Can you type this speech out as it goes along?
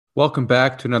Welcome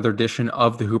back to another edition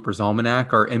of the Hoopers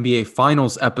Almanac. Our NBA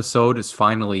Finals episode is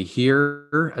finally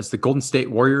here as the Golden State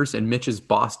Warriors and Mitch's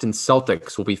Boston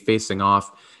Celtics will be facing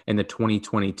off in the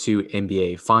 2022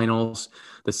 NBA Finals.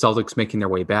 The Celtics making their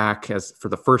way back as for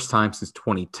the first time since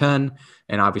 2010.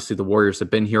 And obviously the Warriors have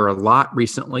been here a lot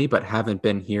recently, but haven't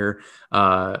been here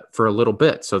for a little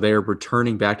bit. So they're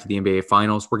returning back to the NBA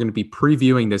Finals. We're going to be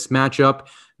previewing this matchup.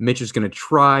 Mitch is going to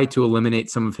try to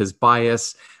eliminate some of his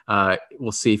bias.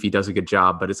 We'll see if he does a good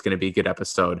job, but it's going to be a good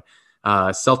episode.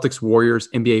 Celtics Warriors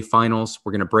NBA Finals.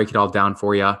 We're going to break it all down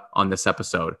for you on this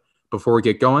episode. Before we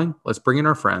get going, let's bring in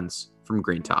our friends from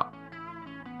Green Top.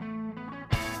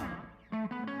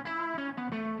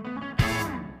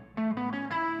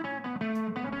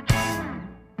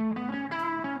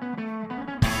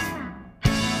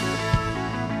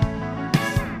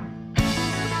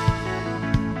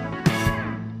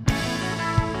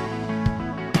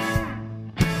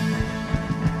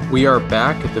 We are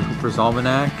back at the Hoopers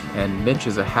Almanac, and Mitch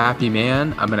is a happy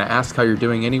man. I'm going to ask how you're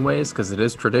doing anyways, because it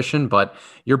is tradition, but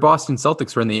your Boston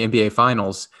Celtics are in the NBA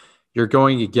Finals. You're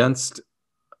going against,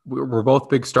 we're both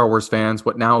big Star Wars fans,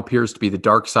 what now appears to be the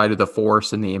dark side of the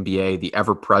Force in the NBA, the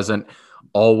ever-present,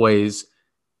 always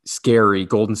scary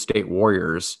Golden State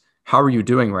Warriors. How are you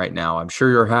doing right now? I'm sure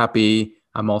you're happy.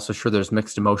 I'm also sure there's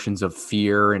mixed emotions of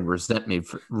fear and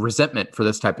resentment for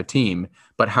this type of team,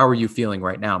 but how are you feeling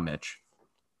right now, Mitch?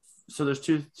 So there's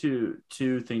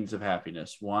two things of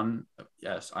happiness. One,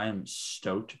 yes, I am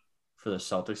stoked for the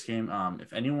Celtics game.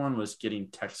 If anyone was getting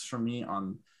texts from me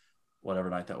on whatever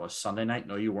night that was, Sunday night,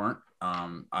 no, you weren't.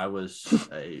 I was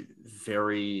a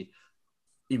very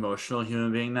emotional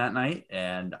human being that night,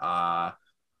 and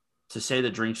to say the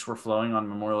drinks were flowing on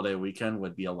Memorial Day weekend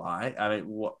would be a lie. I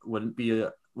mean, would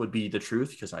be the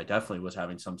truth, because I definitely was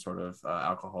having some sort of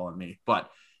alcohol in me, but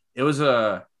it was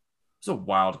a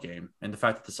wild game. And the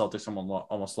fact that the Celtics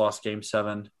almost lost game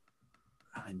 7,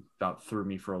 about threw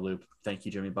me for a loop. Thank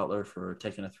you, Jimmy Butler, for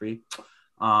taking a 3.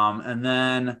 And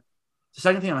then the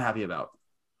second thing I'm happy about,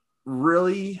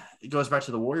 really, it goes back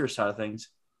to the Warriors side of things,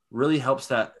 really helps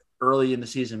that early in the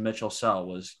season, Mitchell Sell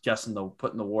was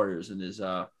putting the Warriors in his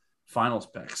finals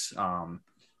picks.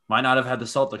 Might not have had the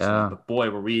Celtics in it, but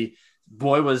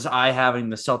boy, was I having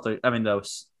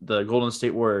the Golden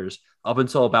State Warriors up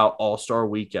until about All-Star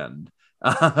weekend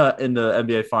in the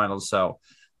NBA Finals. So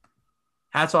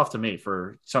hats off to me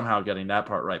for somehow getting that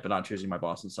part right, but not choosing my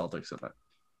Boston Celtics in it.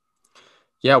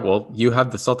 Yeah, well, you have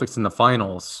the Celtics in the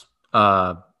finals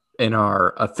in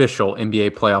our official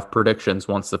NBA playoff predictions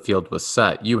once the field was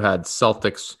set. You had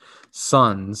Celtics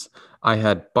Suns. I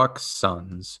had Bucks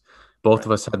Suns. Both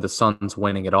of us had the Suns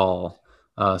winning it all.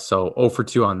 So 0 for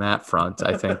 2 on that front.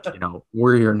 I think,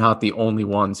 we're not the only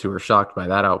ones who are shocked by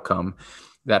that outcome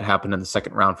that happened in the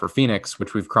second round for Phoenix,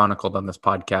 which we've chronicled on this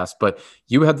podcast. But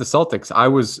you had the Celtics. I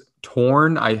was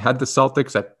torn. I had the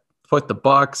Celtics. I put the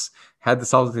Bucks, had the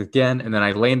Celtics again, and then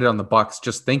I landed on the Bucks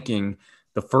just thinking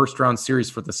the first round series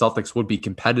for the Celtics would be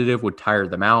competitive, would tire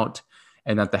them out,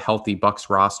 and that the healthy Bucks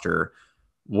roster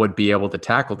would be able to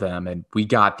tackle them. And we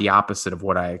got the opposite of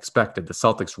what I expected. The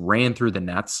Celtics ran through the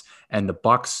Nets and the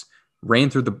Bucks ran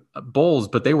through the Bulls,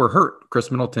 but they were hurt. Chris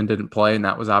Middleton didn't play, and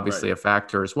that was obviously a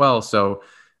factor as well. So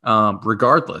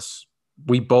regardless,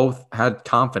 we both had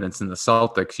confidence in the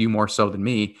Celtics, you more so than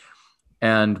me,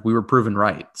 and we were proven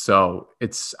right. So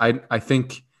I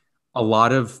think a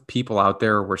lot of people out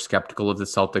there were skeptical of the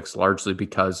Celtics largely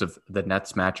because of the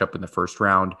Nets matchup in the first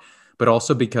round, but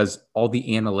also because all the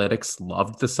analytics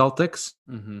loved the Celtics.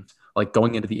 Mm-hmm. Like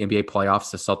going into the NBA playoffs,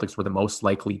 the Celtics were the most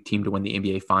likely team to win the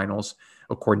NBA Finals,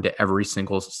 according to every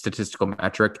single statistical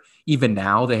metric. Even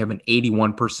now, they have an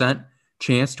 81%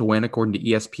 chance to win, according to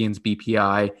ESPN's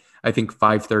BPI. I think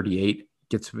 538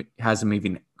 has them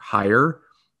even higher.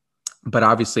 But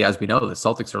obviously, as we know, the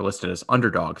Celtics are listed as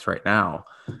underdogs right now,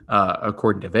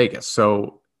 according to Vegas.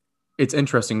 So it's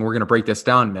interesting. We're going to break this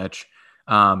down, Mitch.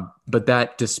 But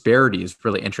that disparity is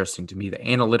really interesting to me, the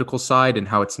analytical side and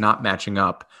how it's not matching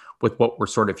up with what we're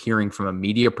sort of hearing from a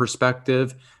media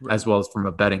perspective, right, as well as from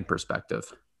a betting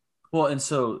perspective. Well, and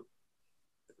so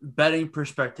betting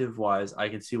perspective wise, I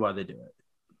can see why they do it.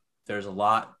 There's a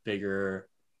lot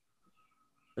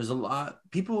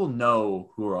people know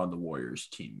who are on the Warriors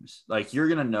teams. Like, you're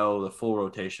going to know the full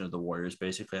rotation of the Warriors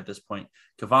basically at this point.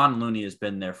 Kevon Looney has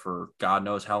been there for God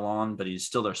knows how long, but he's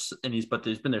still there, and he's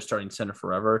been their starting center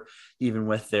forever, even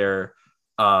with their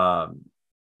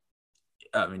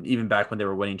even back when they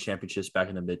were winning championships back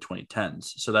in the mid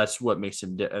 2010s. So that's what makes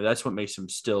him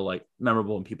still like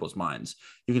memorable in people's minds.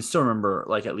 You can still remember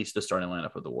like at least the starting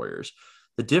lineup of the Warriors.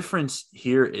 The difference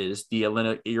here is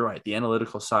you're right, the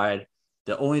analytical side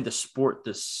the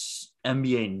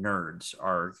NBA nerds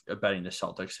are betting the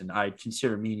Celtics, and I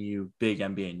consider me and you big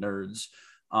NBA nerds.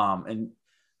 And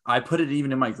I put it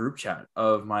even in my group chat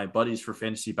of my buddies for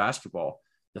fantasy basketball.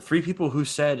 The 3 people who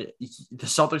said the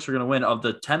Celtics are going to win of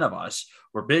the 10 of us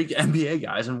were big NBA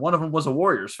guys, and one of them was a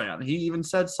Warriors fan. He even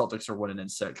said Celtics are winning in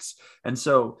 6. And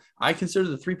so I consider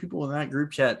the 3 people in that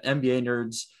group chat NBA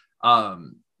nerds.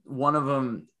 One of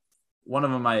them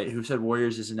who said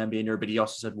Warriors is an NBA nerd, but he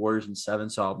also said Warriors in 7.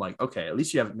 So I'm like, okay, at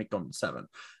least you haven't made them in 7.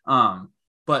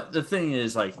 But the thing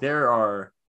is, like,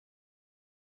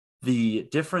 the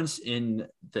difference in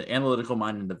the analytical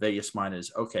mind and the Vegas mind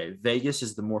is, okay, Vegas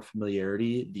is the more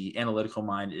familiarity. The analytical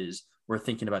mind is we're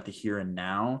thinking about the here and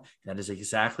now. And that is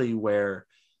exactly where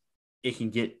it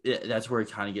can get. That's where it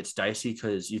kind of gets dicey,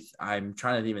 because I'm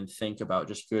trying to even think about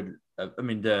just good.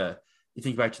 You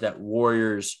think back to that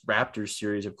Warriors Raptors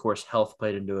series. Of course, health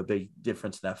played into a big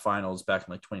difference in that finals back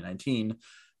in like 2019.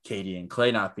 KD and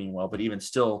Clay not being well, but even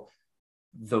still,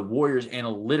 the Warriors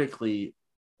analytically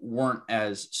weren't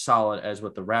as solid as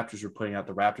what the Raptors were putting out.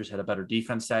 The Raptors had a better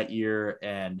defense that year,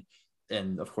 and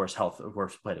of course health of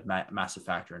course played a massive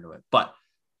factor into it. But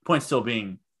point still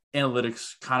being,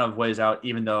 analytics kind of weighs out,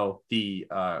 even though the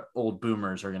old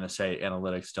boomers are going to say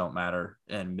analytics don't matter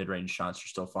and mid-range shots are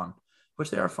still fun, which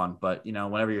they are fun. But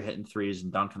whenever you're hitting threes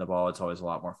and dunking the ball, it's always a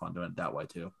lot more fun doing it that way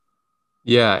too.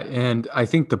 Yeah, and I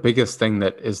think the biggest thing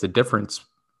that is the difference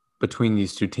between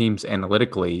these two teams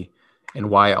analytically, and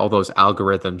why all those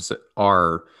algorithms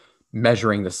are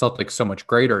measuring the Celtics so much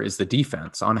greater, is the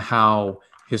defense, on how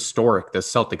historic the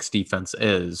Celtics defense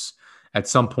is. At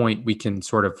some point, we can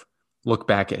sort of look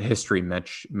back at history,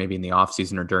 Mitch, maybe in the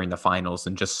offseason or during the finals,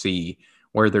 and just see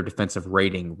where their defensive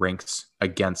rating ranks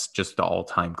against just the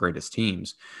all-time greatest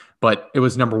teams. But it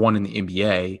was number 1 in the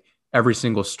NBA. Every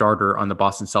single starter on the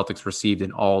Boston Celtics received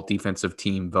an all defensive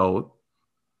team vote.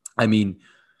 I mean,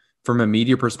 from a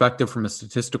media perspective, from a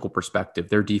statistical perspective,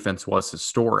 their defense was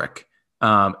historic.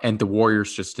 And the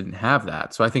Warriors just didn't have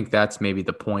that. So I think that's maybe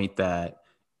the point that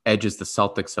edges the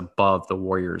Celtics above the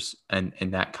Warriors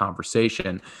in that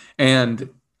conversation.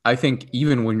 And I think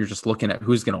even when you're just looking at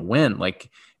who's going to win, like,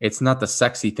 it's not the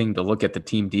sexy thing to look at the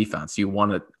team defense. You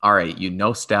want to, all right,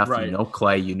 Steph, Right.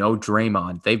 Clay,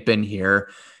 Draymond, they've been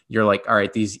here. You're like, all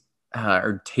right, these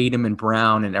are Tatum and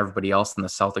Brown and everybody else in the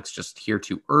Celtics just here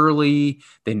too early.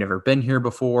 They've never been here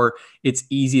before. It's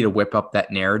easy to whip up that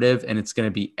narrative, and it's going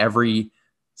to be every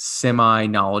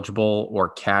semi-knowledgeable or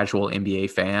casual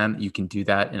NBA fan. You can do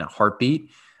that in a heartbeat.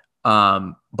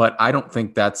 But I don't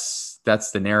think that's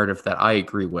the narrative that I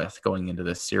agree with going into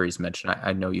this series, Mitch. And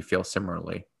I know you feel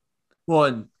similarly. Well,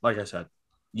 and like I said,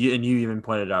 you even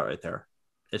pointed out right there,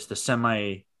 it's the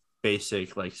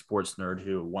semi-basic like sports nerd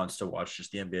who wants to watch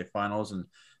just the NBA Finals and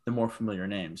the more familiar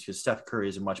names, because Steph Curry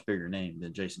is a much bigger name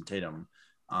than Jason Tatum,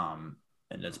 and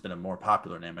it's been a more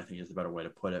popular name, I think is the better way to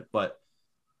put it. But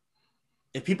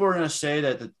if people are going to say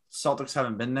that the Celtics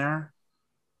haven't been there,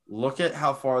 look at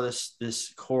how far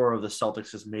this core of the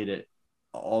Celtics has made it.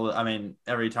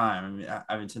 Every time.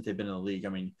 Since they've been in the league.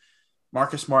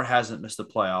 Marcus Smart hasn't missed the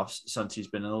playoffs since he's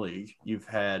been in the league. You've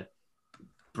had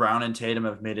Brown and Tatum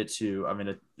have made it to.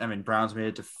 Brown's made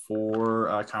it to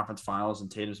 4 conference finals,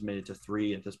 and Tatum's made it to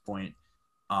 3 at this point.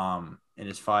 In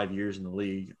his 5 years in the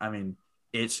league.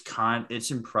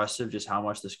 It's impressive just how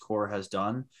much this core has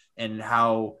done, and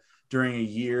how during a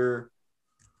year,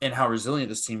 and how resilient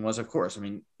this team was. Of course,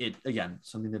 something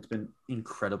that's been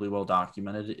incredibly well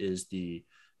documented is the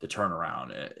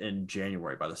turnaround in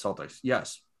January by the Celtics.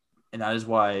 Yes, and that is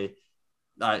why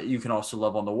you can also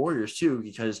love on the Warriors too,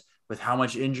 because with how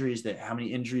many injuries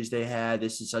they had,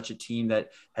 this is such a team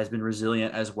that has been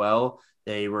resilient as well.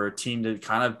 They were a team to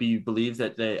kind of be believed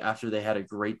that after they had a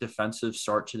great defensive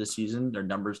start to the season, their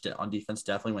numbers on defense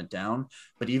definitely went down.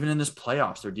 But even in this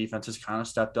playoffs, their defense has kind of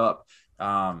stepped up.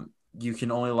 You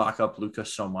can only lock up Luka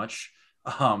so much.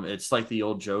 It's like the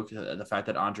old joke, the fact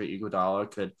that Andre Iguodala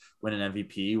could win an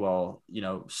MVP while,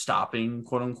 stopping,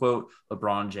 quote unquote,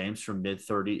 LeBron James from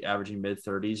averaging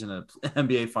mid-30s in an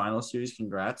NBA Finals series.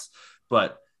 Congrats.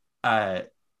 But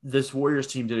this Warriors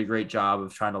team did a great job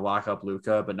of trying to lock up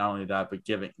Luka, but not only that, but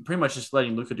pretty much just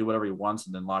letting Luka do whatever he wants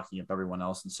and then locking up everyone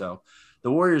else. And so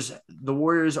the Warriors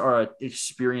are an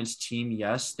experienced team.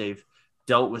 Yes, they've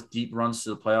dealt with deep runs to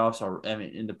the playoffs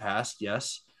in the past.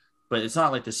 Yes. But it's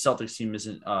not like the Celtics team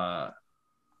isn't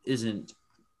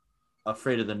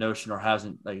afraid of the notion or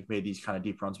hasn't made these kind of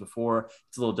deep runs before.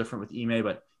 It's a little different with Ime,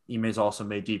 but Ime's also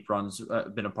made deep runs,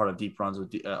 been a part of deep runs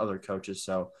with other coaches.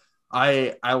 So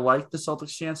I like the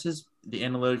Celtics' chances. The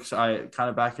analytics, I kind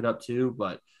of back it up too,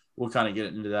 but we'll kind of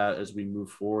get into that as we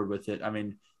move forward with it.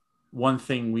 one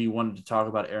thing we wanted to talk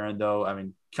about, Aaron, though, I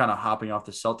mean, kind of hopping off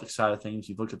the Celtics side of things,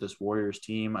 you look at this Warriors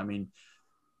team. I mean,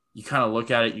 you kind of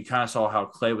look at it, you kind of saw how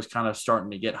Clay was kind of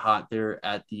starting to get hot there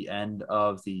at the end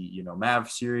of the,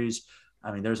 Mav series.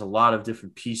 I mean, there's a lot of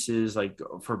different pieces like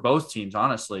for both teams,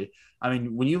 honestly. I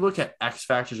mean, when you look at X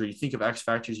factors or you think of X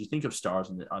factors, you think of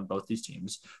stars on both these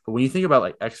teams. But when you think about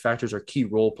like X factors or key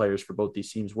role players for both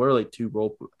these teams, what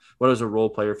is a role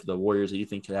player for the Warriors that you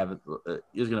think is going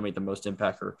to make the most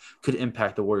impact or could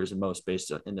impact the Warriors the most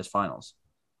based in this finals?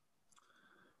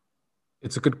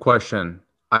 It's a good question.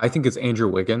 I think it's Andrew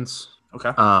Wiggins. Okay.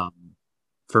 Um,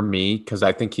 for me, because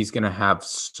I think he's going to have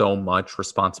so much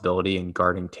responsibility in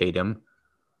guarding Tatum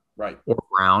Right. or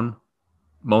Brown,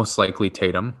 most likely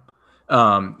Tatum,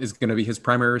 is going to be his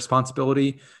primary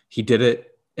responsibility. He did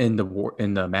it in the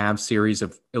Mavs series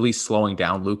of at least slowing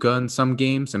down Luka in some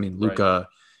games. I mean, Luka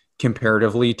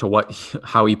comparatively to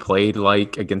how he played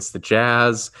like against the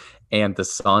Jazz and the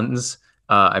Suns.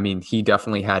 I mean, he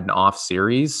definitely had an off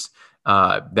series.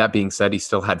 That being said, he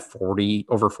still had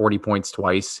over 40 points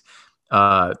twice.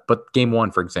 But game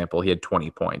one, for example, he had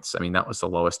 20 points. I mean, that was the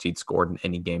lowest he'd scored in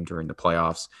any game during the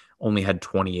playoffs. Only had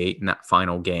 28 in that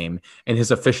final game, and his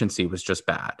efficiency was just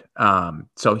bad.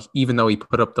 So even though he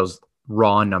put up those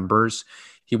raw numbers,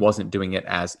 he wasn't doing it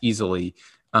as easily.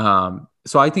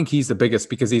 So I think he's the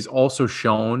biggest because he's also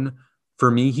shown,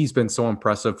 for me, he's been so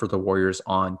impressive for the Warriors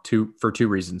for two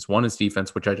reasons. One is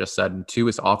defense, which I just said, and two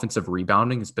is offensive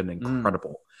rebounding has been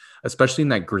incredible, especially in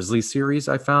that Grizzlies series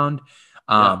I found.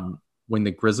 When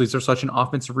the Grizzlies are such an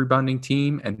offensive rebounding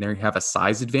team and they have a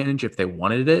size advantage if they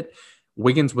wanted it,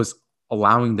 Wiggins was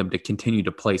allowing them to continue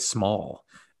to play small.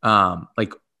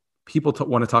 Like people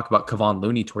want to talk about Kevon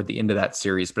Looney toward the end of that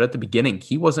series, but at the beginning,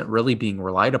 he wasn't really being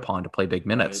relied upon to play big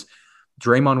minutes.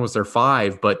 Right. Draymond was their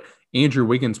 5, but Andrew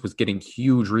Wiggins was getting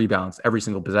huge rebounds every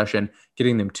single possession,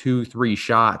 getting them 2-3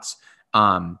 shots.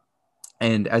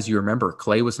 And as you remember,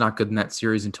 Clay was not good in that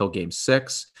series until game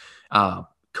 6.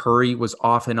 Curry was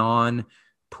off and on,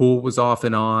 Poole was off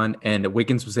and on, and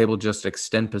Wiggins was able to just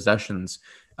extend possessions.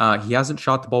 He hasn't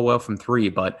shot the ball well from 3,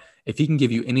 but if he can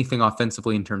give you anything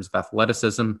offensively in terms of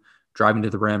athleticism, driving to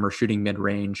the rim or shooting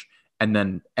mid-range, and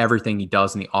then everything he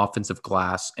does in the offensive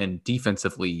glass and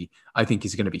defensively, I think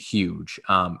he's going to be huge.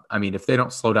 I mean, if they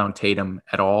don't slow down Tatum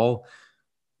at all,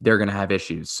 they're going to have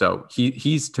issues. So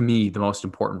he's, to me, the most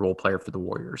important role player for the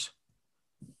Warriors.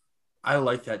 I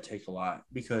like that take a lot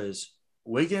because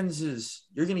you're going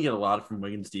to get a lot from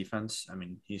Wiggins' defense. I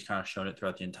mean, he's kind of shown it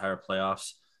throughout the entire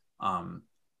playoffs.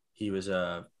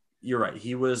 You're right.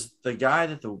 He was the guy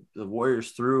that the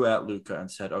Warriors threw at Luka and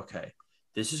said, okay,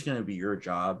 this is going to be your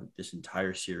job this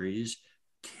entire series.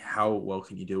 How well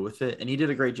can you do with it? And he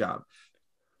did a great job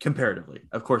comparatively.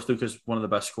 Of course, Luka's one of the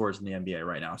best scorers in the NBA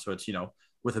right now. So it's,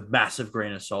 with a massive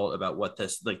grain of salt about what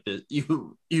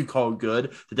you call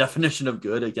good. The definition of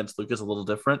good against Luka is a little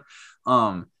different.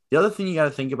 The other thing you got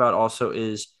to think about also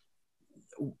is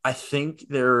I think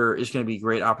there is going to be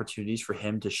great opportunities for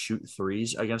him to shoot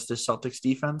threes against this Celtics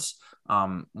defense.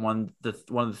 One of the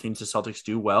things the Celtics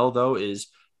do well, though, is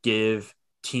give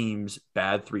teams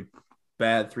bad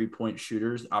 3-point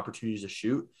shooters opportunities to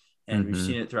shoot. And we've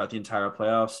seen it throughout the entire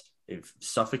playoffs. They've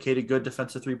suffocated good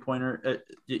defensive three-point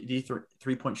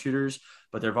shooters,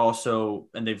 but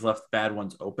they've left bad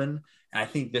ones open. And I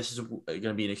think this is going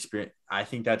to be an experience. I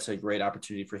think that's a great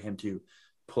opportunity for him to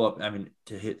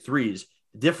to hit threes.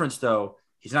 The difference, though,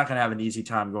 he's not going to have an easy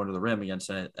time going to the rim against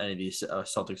any of these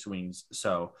Celtics wings.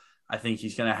 So I think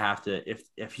he's going to have to,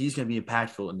 if he's going to be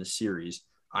impactful in the series,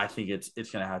 I think it's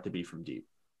going to have to be from deep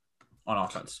on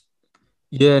offense.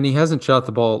 Yeah, and he hasn't shot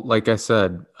the ball, like I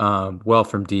said, well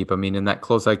from deep. I mean, in that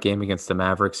closeout game against the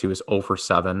Mavericks, he was 0 for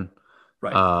 7.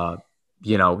 Right.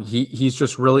 He's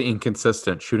just really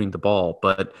inconsistent shooting the ball,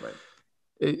 but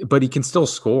he can still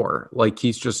score. Like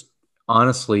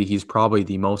honestly, he's probably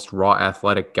the most raw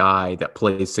athletic guy that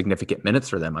plays significant minutes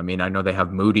for them. I mean, I know they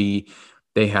have Moody,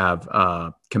 they have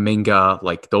Kuminga,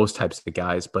 like those types of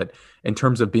guys, but in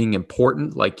terms of being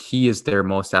important, like he is their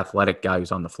most athletic guy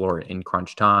who's on the floor in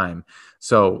crunch time.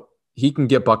 So he can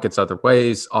get buckets other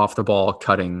ways, off the ball,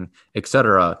 cutting,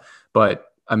 etc. But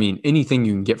I mean, anything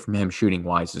you can get from him shooting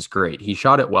wise is great. He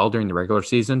shot it well during the regular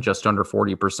season, just under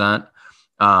 40%.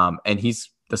 And as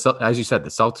you said, the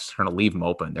Celtics are going to leave him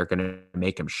open. They're going to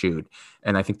make him shoot.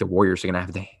 And I think the Warriors are going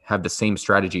to have the same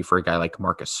strategy for a guy like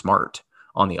Marcus Smart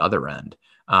on the other end.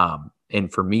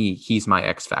 And for me, he's my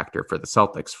X factor for the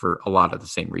Celtics for a lot of the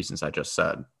same reasons I just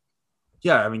said.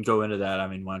 Yeah, I mean, go into that. I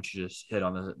mean, why don't you just hit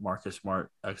on the Marcus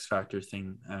Smart X factor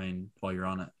thing? I mean, while you're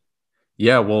on it.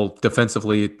 Yeah, well,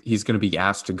 defensively, he's going to be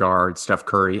asked to guard Steph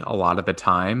Curry a lot of the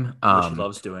time. Which he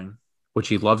loves doing. which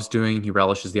he loves doing. He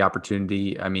relishes the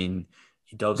opportunity. I mean,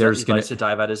 He does that. there's He gonna likes to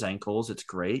dive at his ankles. It's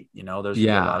great. You know, there's gonna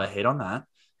be a lot yeah. of hate on that.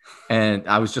 And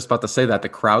I was just about to say that the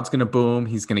crowd's going to boom.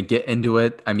 He's going to get into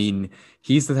it. I mean,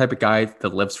 he's the type of guy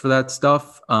that lives for that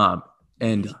stuff.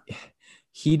 And Yeah.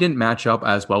 he didn't match up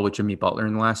as well with Jimmy Butler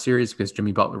in the last series because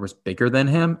Jimmy Butler was bigger than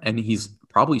him and he's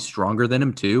probably stronger than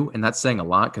him too. And that's saying a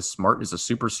lot because Smart is a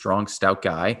super strong, stout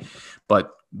guy,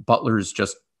 but Butler is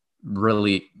just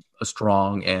really a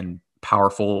strong and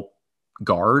powerful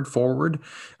guard forward.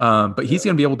 But he's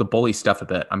going to be able to bully Steph a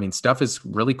bit. I mean, Steph is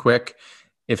really quick.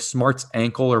 If Smart's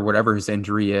ankle or whatever his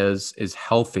injury is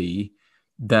healthy,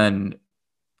 then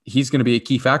he's going to be a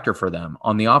key factor for them.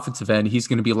 On the offensive end, he's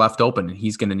going to be left open and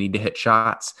he's going to need to hit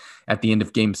shots at the end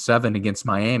of game 7 against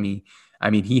Miami. I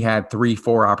mean, he had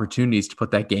 3-4 opportunities to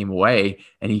put that game away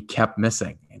and he kept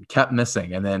missing and kept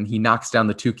missing. And then he knocks down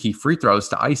the 2 key free throws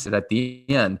to ice it at the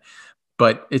end.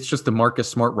 But it's just the Marcus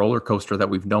Smart roller coaster that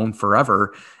we've known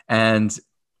forever. And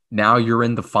now you're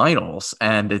in the finals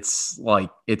and it's like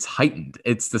it's heightened.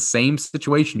 It's the same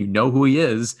situation. You know who he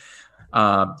is.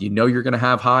 You know you're going to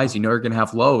have highs. You know you're going to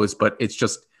have lows, but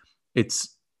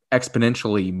it's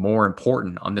exponentially more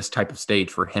important on this type of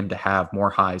stage for him to have more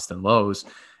highs than lows,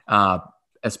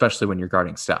 especially when you're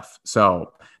guarding Steph.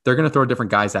 So they're going to throw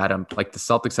different guys at him. Like the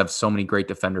Celtics have so many great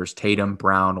defenders. Tatum,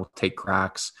 Brown will take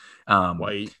cracks.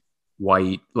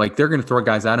 White, like they're going to throw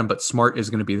guys at him, but Smart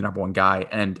is going to be the number one guy.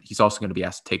 And he's also going to be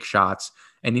asked to take shots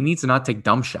and he needs to not take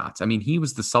dumb shots. I mean, he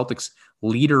was the Celtics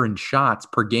leader in shots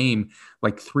per game,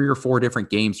 like 3 or 4 different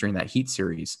games during that Heat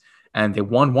series. And they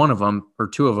won one of them or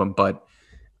 2 of them, but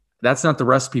that's not the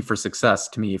recipe for success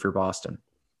to me if you're Boston.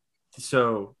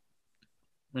 So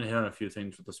I'm going to hit on a few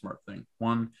things with the Smart thing.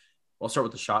 One, I'll start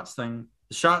with the shots thing.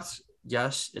 The shots,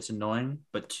 yes, it's annoying,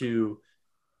 but 2,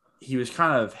 he was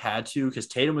kind of had to because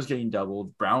Tatum was getting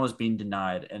doubled, Brown was being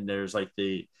denied, and there's like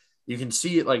you can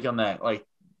see it like on that like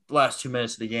last 2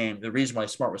 minutes of the game. The reason why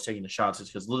Smart was taking the shots is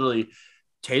because literally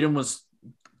Tatum was.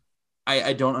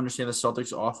 I don't understand the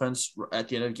Celtics offense at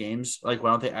the end of games. Like,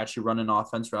 why don't they actually run an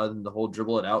offense rather than the whole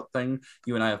dribble it out thing?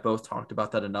 You and I have both talked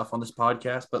about that enough on this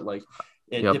podcast, but like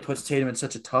it puts Tatum in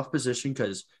such a tough position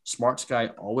because Smart's guy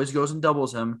always goes and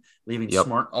doubles him, leaving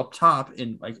Smart up top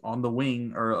and like on the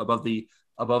wing or above the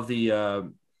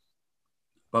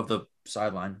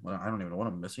sideline. Well, I don't even know what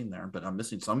I'm missing there, but I'm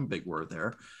missing some big word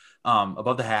there.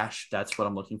 Above the hash, that's what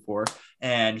I'm looking for.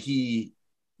 And he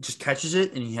just catches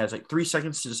it, and he has like 3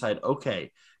 seconds to decide,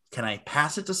 okay, can I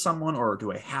pass it to someone or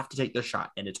do I have to take the shot?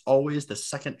 And it's always the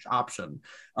second option.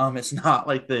 It's not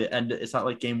like it's not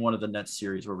like game 1 of the Nets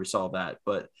series where we saw that,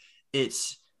 but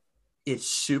it's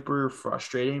super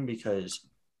frustrating because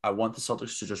I want the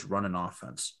Celtics to just run an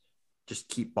offense. Just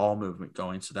keep ball movement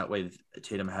going, so that way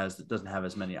Tatum doesn't have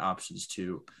as many opportunities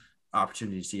to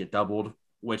get doubled.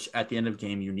 Which at the end of the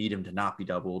game, you need him to not be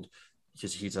doubled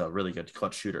because he's a really good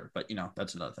clutch shooter. But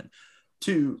that's another thing.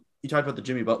 2, you talked about the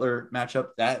Jimmy Butler matchup.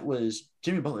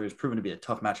 Jimmy Butler has proven to be a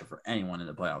tough matchup for anyone in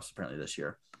the playoffs apparently this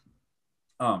year.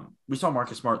 We saw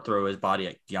Marcus Smart throw his body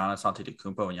at Giannis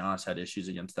Antetokounmpo, and Giannis had issues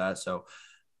against that. So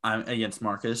I'm against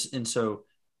Marcus, and so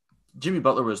Jimmy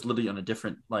Butler was literally on a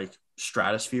different like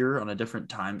stratosphere on a different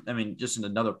time. I mean, just in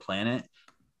another planet.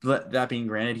 That being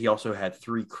granted, he also had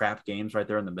 3 crap games right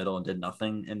there in the middle and did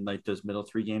nothing in like those middle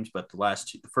 3 games. But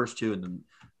the first 2 and the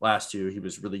last 2, he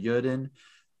was really good in.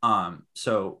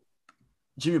 So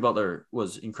Jimmy Butler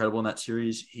was incredible in that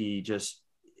series. He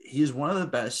is one of the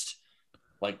best,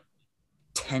 like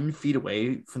 10 feet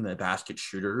away from the basket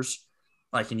shooters.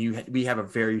 Like, and we have a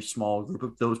very small group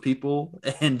of those people.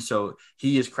 And so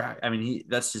he is crack. I mean,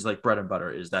 that's his like bread and butter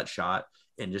is that shot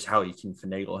and just how he can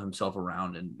finagle himself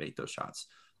around and make those shots.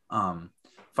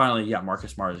 Finally,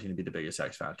 Marcus Smart is going to be the biggest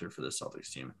X factor for the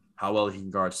Celtics team. How well he can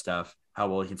guard Steph, how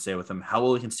well he can stay with him, how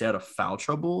well he can stay out of foul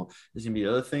trouble is going to be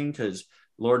the other thing because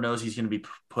Lord knows he's going to be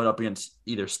put up against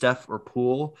either Steph or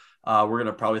Poole. We're going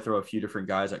to probably throw a few different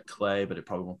guys at Clay, but it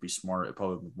probably won't be Smart. It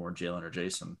probably will be more Jalen or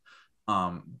Jason.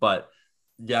 But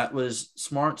that was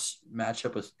Smart's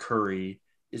matchup with Curry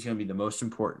is going to be the most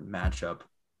important matchup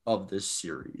of this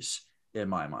series in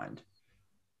my mind.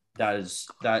 Just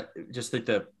like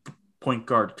the point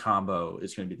guard combo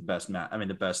is going to be the best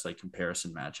the best like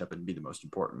comparison matchup and be the most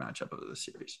important matchup of the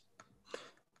series.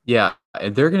 Yeah,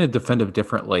 they're going to defend him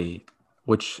differently,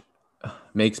 which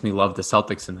makes me love the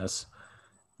Celtics in this.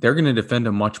 They're going to defend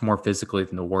him much more physically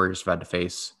than the Warriors have had to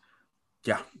face.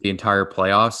 Yeah, the entire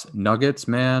playoffs. Nuggets,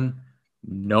 man,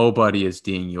 nobody is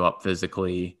D'ing you up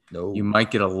physically. No. You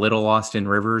might get a little Austin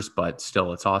Rivers, but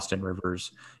still it's Austin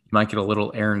Rivers. You might get a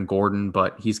little Aaron Gordon,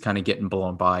 but he's kind of getting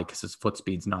blown by because his foot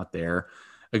speed's not there.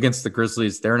 against the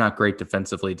Grizzlies, they're not great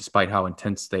defensively despite how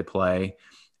intense they play.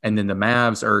 And then the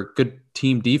Mavs are good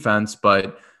team defense,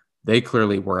 but they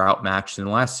clearly were outmatched in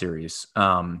the last series.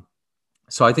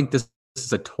 So I think this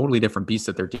is a totally different beast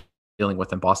that they're dealing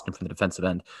with in Boston from the defensive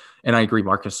end. And I agree,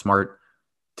 Marcus Smart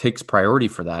takes priority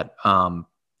for that.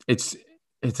 It's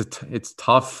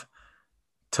tough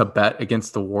to bet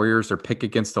against the Warriors or pick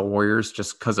against the Warriors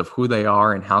just because of who they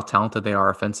are and how talented they are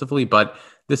offensively. But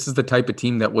this is the type of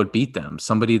team that would beat them.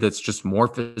 Somebody that's just more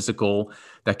physical,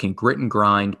 that can grit and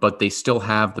grind, but they still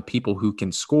have the people who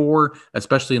can score,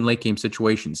 especially in late game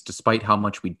situations, despite how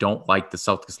much we don't like the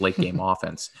Celtics late game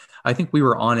offense. I think we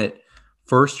were on it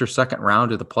first or second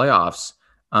round of the playoffs.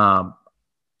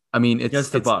 I mean,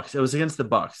 against the Bucks. It was against the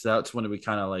Bucks. That's when we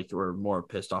kind of like were more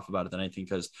pissed off about it than anything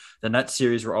because the Nets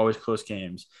series were always close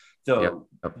games. The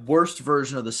worst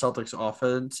version of the Celtics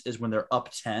offense is when they're up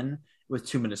 10 with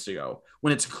 2 minutes to go.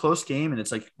 When it's a close game and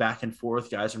it's like back and forth,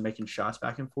 guys are making shots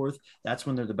back and forth. That's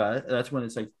when they're the best. That's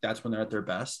when they're at their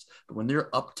best. But when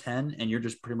they're up 10 and you're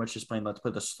just pretty much just playing, let's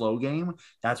play the slow game,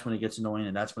 that's when it gets annoying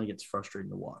and that's when it gets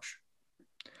frustrating to watch.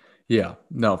 Yeah,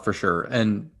 no, for sure.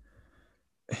 And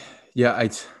yeah,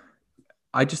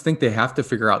 I just think they have to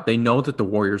figure out, they know that the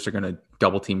Warriors are going to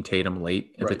double team Tatum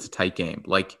late if it's a tight game.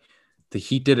 Like the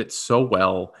Heat did it so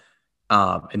well,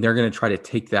 and they're going to try to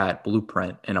take that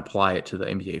blueprint and apply it to the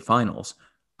NBA Finals.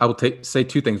 I will say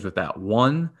two things with that.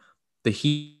 One, the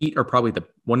Heat are probably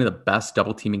one of the best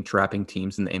double teaming trapping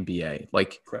teams in the NBA.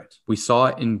 Like Correct. We saw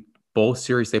it in both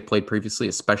series they played previously,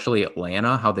 especially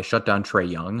Atlanta, how they shut down Trae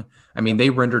Young. I mean, they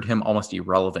rendered him almost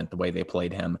irrelevant the way they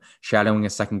played him, shadowing a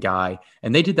second guy.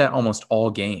 And they did that almost all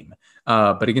game.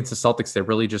 But against the Celtics, they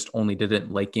really just only did it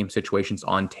in late game situations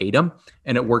on Tatum.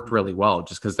 And it worked really well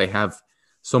just because they have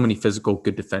so many physical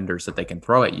good defenders that they can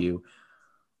throw at you.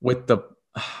 With the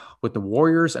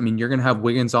Warriors, I mean, you're going to have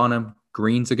Wiggins on him.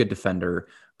 Green's a good defender,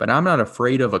 but I'm not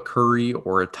afraid of a Curry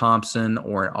or a Thompson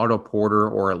or an Otto Porter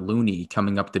or a Looney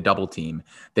coming up to double team.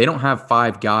 They don't have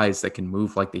 5 guys that can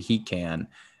move like the Heat can.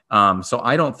 So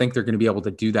I don't think they're going to be able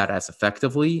to do that as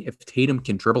effectively. If Tatum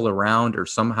can dribble around or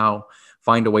somehow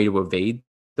find a way to evade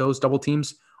those double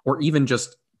teams, or even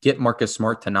just get Marcus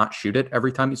Smart to not shoot it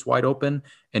every time he's wide open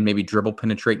and maybe dribble,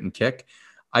 penetrate, and kick.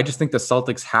 I just think the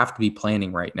Celtics have to be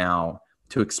planning right now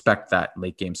to expect that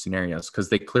late game scenarios because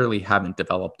they clearly haven't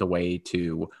developed a way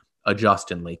to adjust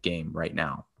in late game right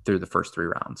now through the first 3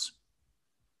 rounds.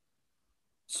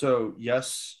 So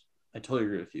yes, I totally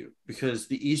agree with you because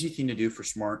the easy thing to do for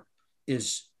Smart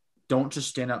is don't just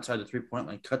stand outside the 3-point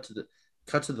line, cut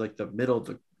to like the middle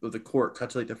of the court,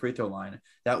 cut to like the free throw line.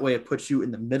 That way it puts you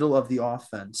in the middle of the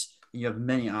offense and you have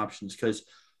many options because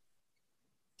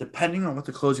depending on what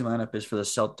the closing lineup is for the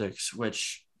Celtics,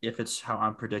 which if it's how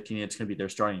I'm predicting it's going to be their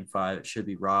starting 5, it should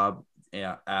be Rob,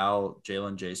 Al,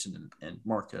 Jalen, Jason, and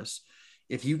Marcus.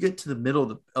 If you get to the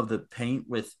middle of the paint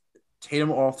with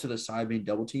Tatum off to the side being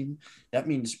double teamed, that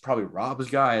means probably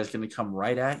Rob's guy is going to come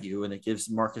right at you, and it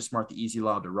gives Marcus Smart the easy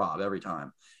lob to Rob every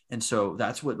time. And so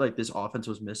that's what like this offense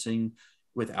was missing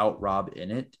without Rob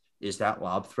in it, is that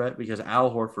lob threat, because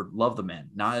Al Horford, love the man,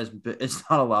 it's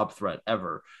not a lob threat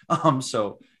ever.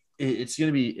 So it's going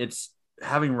to be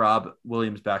having Rob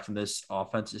Williams back in this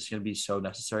offense is going to be so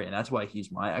necessary, and that's why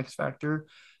he's my X factor.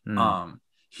 I'll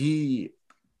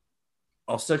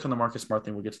stick on the Marcus Smart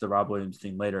thing. We'll get to the Rob Williams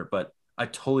thing later, but I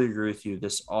totally agree with you.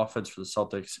 This offense for the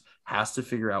Celtics has to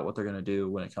figure out what they're going to do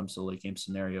when it comes to the late game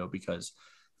scenario, because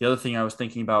the other thing I was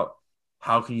thinking about,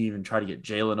 how can you even try to get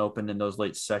Jalen open in those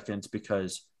late seconds?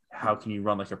 Because how can you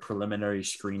run like a preliminary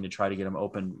screen to try to get him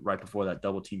open right before that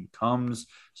double team comes?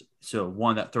 So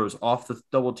one, that throws off the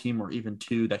double team, or even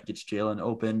 2, that gets Jalen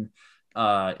open.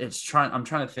 I was trying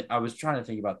to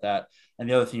think about that. And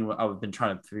the other thing I've been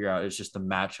trying to figure out is just the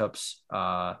matchups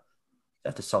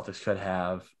that the Celtics could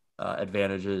have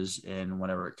advantages in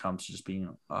whenever it comes to just being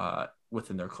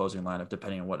within their closing lineup,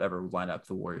 depending on whatever lineup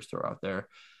the Warriors throw out there.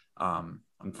 I'm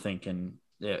thinking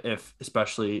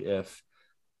especially if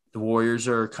the Warriors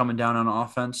are coming down on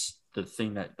offense, the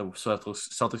thing that the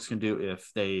Celtics can do if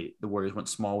the Warriors went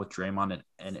small with Draymond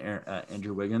and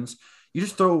Andrew Wiggins, you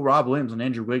just throw Rob Williams and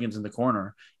Andrew Wiggins in the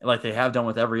corner, like they have done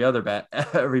with every other bad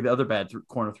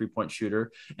corner 3-point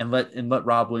shooter, and let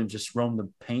Rob Williams just roam the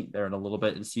paint there in a little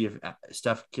bit and see if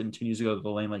Steph continues to go to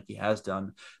the lane like he has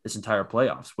done this entire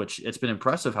playoffs, which it's been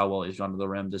impressive how well he's gone to the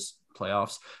rim this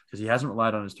playoffs because he hasn't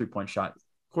relied on his 3-point shot.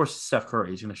 Of course, Steph Curry,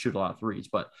 he's going to shoot a lot of threes,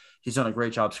 but he's done a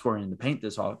great job scoring in the paint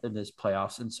in this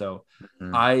playoffs. And so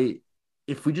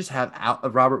if we just have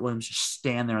Robert Williams just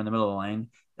stand there in the middle of the lane,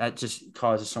 that just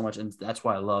causes so much. And that's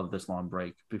why I love this long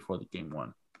break before the game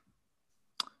 1.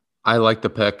 I like the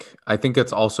pick. I think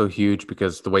it's also huge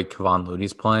because the way Kevon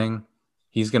Looney's playing,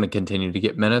 he's going to continue to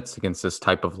get minutes against this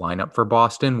type of lineup for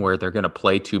Boston where they're going to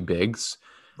play two bigs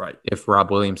Right. if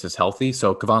Rob Williams is healthy.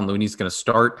 So Kevon Looney's going to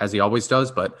start as he always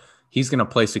does, but he's going to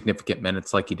play significant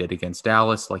minutes like he did against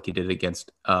Dallas, like he did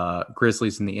against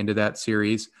Grizzlies in the end of that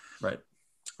series. Right.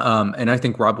 And I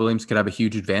think Rob Williams could have a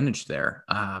huge advantage there.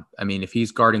 I mean, if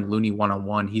he's guarding Looney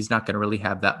one-on-one, he's not going to really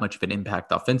have that much of an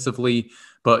impact offensively.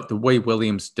 But the way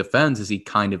Williams defends is he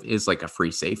kind of is like a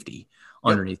free safety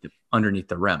Yep. underneath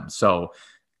the rim. So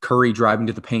Curry driving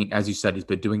to the paint, as you said, he's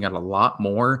been doing it a lot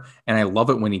more. And I love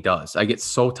it when he does. I get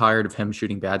so tired of him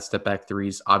shooting bad step back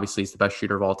threes. Obviously, he's the best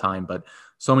shooter of all time, but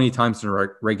so many times in a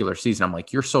regular season, I'm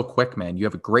like, you're so quick, man. You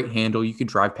have a great handle. You can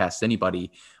drive past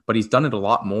anybody, but he's done it a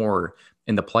lot more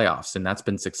in the playoffs, and that's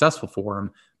been successful for him.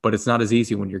 But it's not as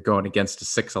easy when you're going against a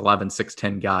 6'11",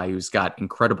 6'10" guy who's got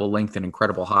incredible length and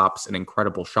incredible hops and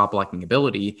incredible shot blocking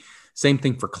ability. Same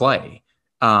thing for Clay.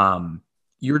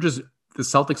 The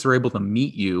Celtics are able to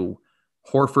meet you,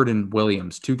 Horford and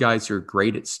Williams, two guys who are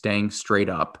great at staying straight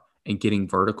up and getting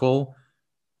vertical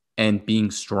and being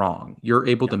strong. You're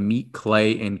able to meet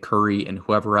Clay and Curry and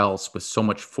whoever else with so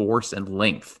much force and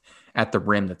length at the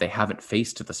rim that they haven't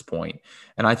faced to this point.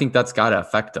 And I think that's got to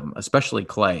affect them, especially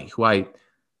Clay, who I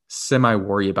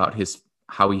semi-worry about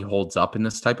how he holds up in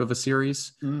this type of a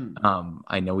series.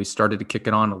 I know he started to kick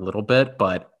it on a little bit,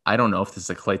 but I don't know if this is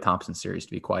a Klay Thompson series,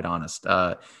 to be quite honest.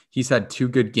 He's had two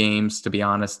good games, to be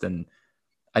honest, and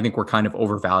I think we're kind of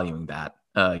overvaluing that.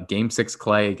 Game 6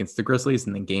 Klay against the Grizzlies,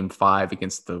 and then Game 5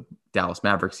 against the Dallas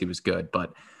Mavericks, he was good.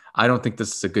 But I don't think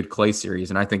this is a good Klay series,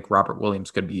 and I think Robert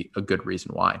Williams could be a good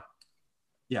reason why.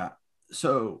 Yeah.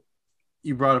 So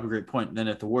you brought up a great point. Then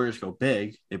if the Warriors go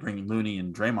big, they bring Looney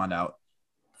and Draymond out.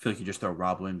 I feel like you just throw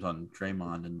Rob Williams on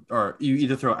Draymond, or you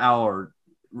either throw Al or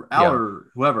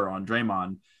whoever on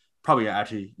Draymond. Probably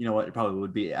actually, you know what? It probably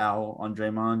would be Al on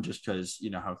Draymond just because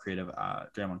you know how creative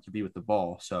Draymond can be with the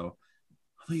ball. So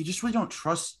you just really don't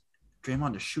trust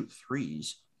Draymond to shoot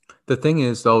threes. The thing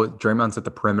is, though, Draymond's at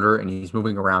the perimeter and he's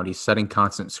moving around. He's setting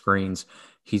constant screens.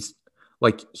 He's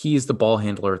the ball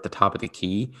handler at the top of the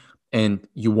key, and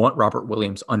you want Robert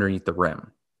Williams underneath the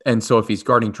rim. And so if he's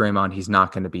guarding Draymond, he's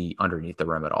not going to be underneath the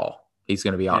rim at all. He's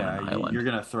going to be out on an island. You're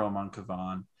going to throw him on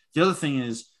Kevon. The other thing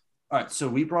is, all right, so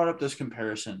we brought up this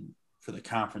comparison for the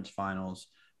conference finals.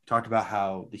 We talked about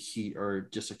how the Heat are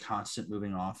just a constant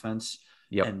moving offense.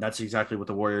 Yep. And that's exactly what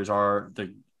the Warriors are.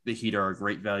 The Heat are a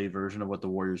great value version of what the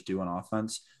Warriors do on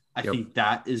offense. I think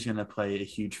that is going to play a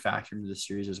huge factor into the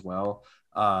series as well.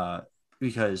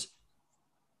 Because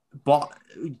what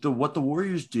the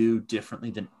Warriors do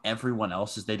differently than everyone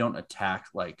else is they don't attack,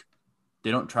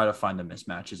 they don't try to find the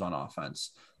mismatches on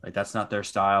offense. Like that's not their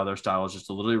style. Their style is just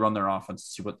to literally run their offense,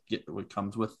 see what it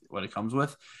comes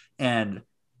with. And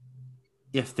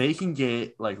if they can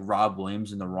get like Rob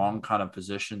Williams in the wrong kind of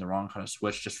position, the wrong kind of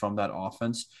switch just from that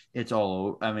offense, it's all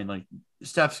over. I mean, like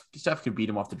Steph could beat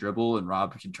him off the dribble and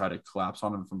Rob can try to collapse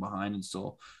on him from behind and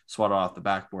still swat it off the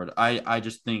backboard. I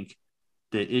just think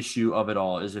the issue of it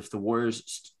all is if the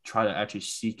Warriors try to actually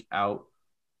seek out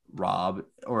Rob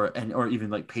or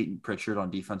even like Peyton Pritchard on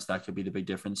defense, that could be the big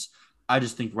difference. I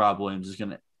just think Rob Williams is going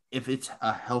to, if it's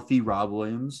a healthy Rob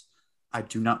Williams, I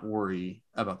do not worry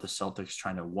about the Celtics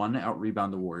trying to, one,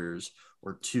 out-rebound the Warriors,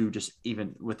 or two, just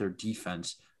even with their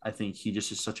defense. I think he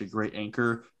just is such a great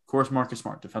anchor. Of course, Marcus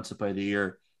Smart, Defensive Player of the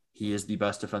Year. He is the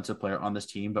best defensive player on this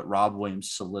team, but Rob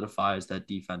Williams solidifies that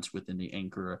defense within the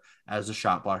anchor as a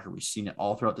shot blocker. We've seen it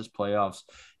all throughout this playoffs.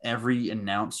 Every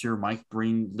announcer, Mike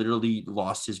Breen, literally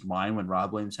lost his mind when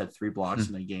Rob Williams had 3 blocks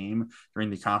in a game during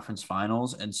the conference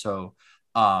finals. And so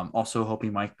also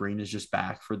hoping Mike Breen is just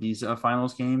back for these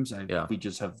finals games. We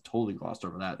just have totally glossed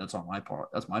over that. That's on my part.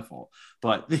 That's my fault.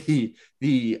 But the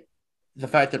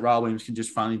fact that Rob Williams can just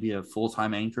finally be a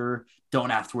full-time anchor, don't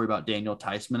have to worry about Daniel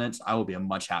Tice minutes, I will be a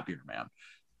much happier man.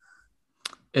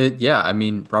 I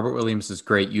mean, Robert Williams is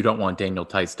great. You don't want Daniel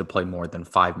Tice to play more than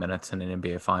 5 minutes in an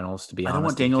NBA Finals, to be honest. I don't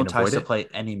want Daniel Tice to play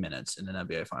any minutes in an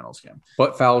NBA Finals game.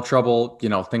 But foul trouble,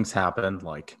 things happen.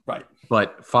 Right.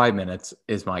 But 5 minutes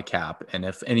is my cap. And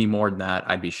if any more than that,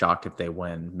 I'd be shocked if they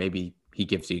win. Maybe he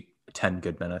gives you 10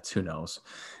 good minutes. Who knows?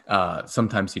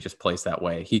 Sometimes he just plays that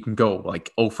way. He can go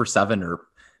 0 for 7 or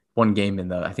one game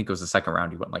I think it was the second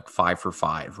round. He went 5 for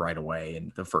 5 right away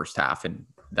in the first half. And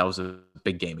that was a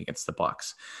big game against the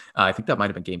Bucks. I think that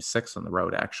might've been game 6 on the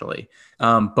road actually.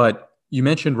 But you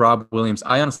mentioned Rob Williams.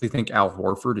 I honestly think Al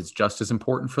Horford is just as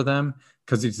important for them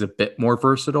because he's a bit more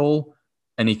versatile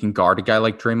and he can guard a guy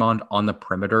like Draymond on the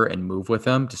perimeter and move with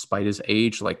him despite his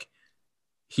age.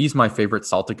 He's my favorite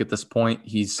Celtic at this point.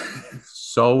 He's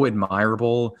so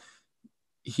admirable.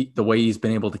 the way he's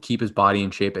been able to keep his body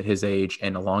in shape at his age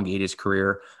and elongate his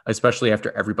career, especially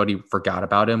after everybody forgot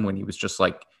about him when he was just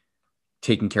like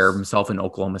taking care of himself in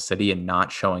Oklahoma City and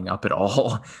not showing up at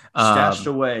all. Stashed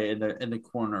away in the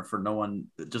corner for no one,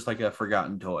 just like a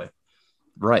forgotten toy.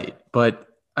 Right. But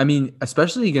I mean,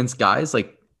 especially against guys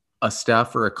like a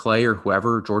Steph or a Clay or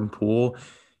whoever, Jordan Poole,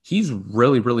 he's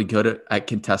really, really good at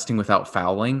contesting without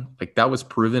fouling. Like that was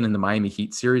proven in the Miami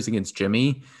Heat series against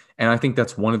Jimmy. And I think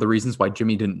that's one of the reasons why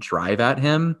Jimmy didn't drive at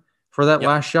him for that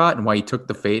last shot and why he took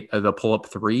the pull-up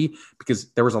three,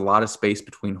 because there was a lot of space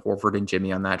between Horford and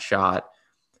Jimmy on that shot.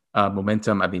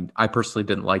 Momentum. I mean, I personally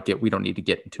didn't like it. We don't need to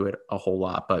get into it a whole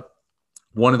lot, but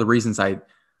one of the reasons I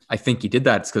think he did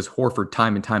that is because Horford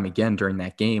time and time again during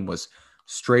that game was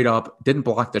straight up, didn't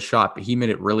block the shot, but he made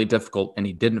it really difficult and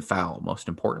he didn't foul, most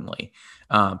importantly.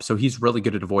 So he's really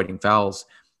good at avoiding fouls.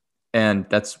 And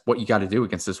that's what you got to do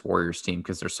against this Warriors team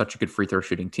because they're such a good free throw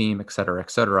shooting team, et cetera,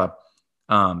 et cetera.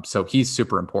 So he's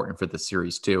super important for the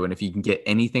series too. And if you can get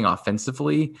anything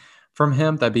offensively from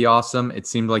him, that'd be awesome. It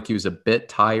seemed like he was a bit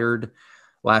tired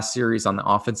last series on the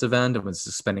offensive end and was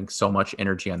spending so much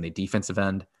energy on the defensive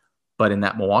end. But in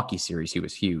that Milwaukee series, he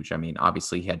was huge. I mean,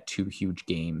 obviously he had 2 huge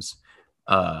games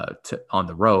on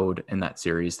the road in that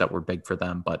series that were big for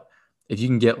them. But if you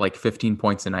can get like 15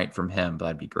 points a night from him,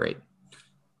 that'd be great.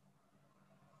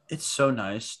 It's so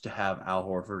nice to have Al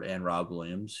Horford and Rob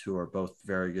Williams, who are both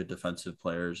very good defensive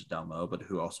players down low, but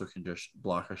who also can just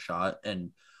block a shot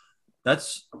and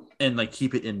like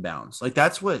keep it inbounds. Like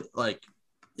that's what like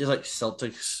is like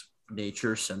Celtics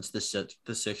nature since the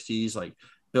 60s. Like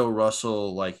Bill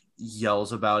Russell like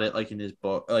yells about it like in his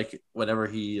book, like whenever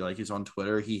he like is on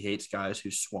Twitter, he hates guys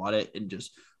who swat it and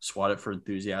just swat it for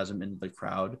enthusiasm into the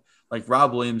crowd. Like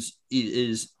Rob Williams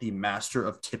is the master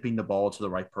of tipping the ball to the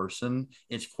right person.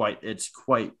 It's quite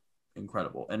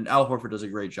incredible. And Al Horford does a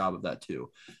great job of that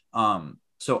too.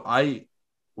 So I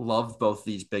love both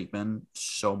these big men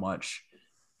so much.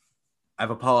 I've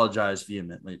apologized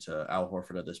vehemently to Al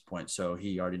Horford at this point, so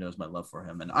he already knows my love for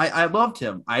him. And I loved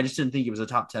him. I just didn't think he was a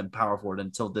top 10 power forward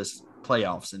until this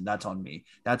playoffs, and that's on me.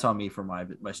 That's on me for my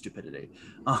stupidity.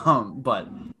 But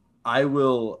I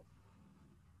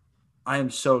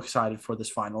am so excited for this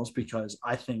finals because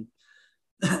I think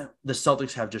the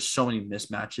Celtics have just so many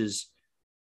mismatches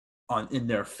in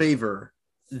their favor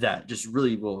that just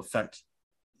really will affect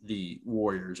the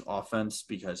Warriors offense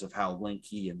because of how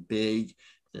lanky and big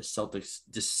this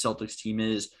Celtics team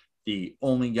is. The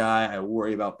only guy I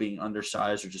worry about being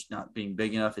undersized or just not being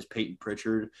big enough is Peyton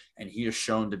Pritchard, and he is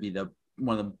shown to be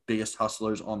one of the biggest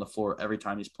hustlers on the floor every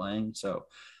time he's playing. So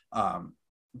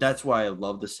that's why I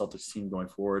love the Celtics team going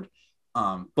forward.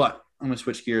 But I'm going to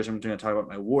switch gears. I'm going to talk about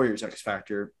my Warriors X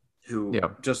Factor, who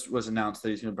just was announced that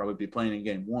he's going to probably be playing in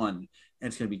Game 1, and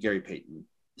it's going to be Gary Payton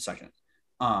II.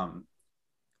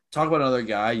 Talk about another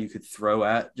guy you could throw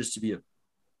at just to be a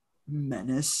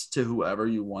menace to whoever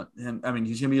you want him. I mean,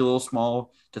 he's going to be a little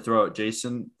small to throw at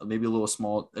Jason, maybe a little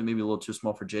small, maybe a little too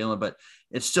small for Jalen, but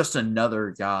it's just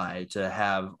another guy to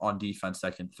have on defense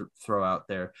that can throw out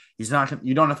there. He's not –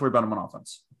 you don't have to worry about him on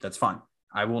offense. That's fine.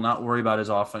 I will not worry about his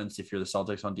offense. If you're the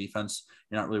Celtics on defense,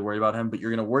 you're not really worried about him, but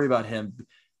you're going to worry about him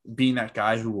being that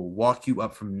guy who will walk you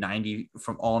up from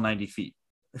all 90 feet,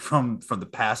 from the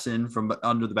pass in, from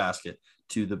under the basket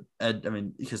to the – I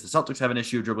mean, because the Celtics have an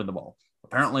issue of dribbling the ball.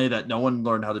 Apparently that no one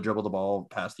learned how to dribble the ball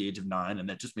past the age of 9, and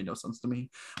that just made no sense to me.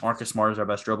 Marcus Smart is our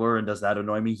best dribbler, and does that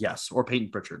annoy me? Yes. Or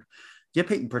Peyton Pritchard. Get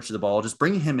Peyton Pritchard the ball. Just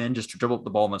bring him in just to dribble up the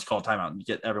ball, and let's call a timeout and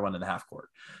get everyone in the half court.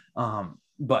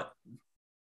 But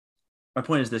my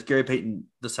point is this: Gary Payton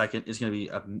II is going to be,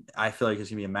 I feel like it's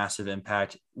going to be a massive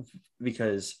impact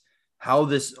because how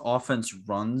this offense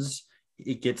runs,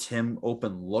 it gets him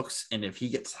open looks. And if he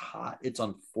gets hot, it's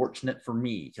unfortunate for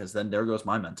me because then there goes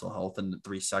my mental health in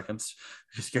 3 seconds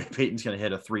because Gary Payton's going to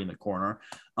hit a 3 in the corner.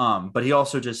 But he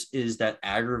also just is that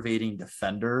aggravating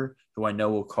defender who I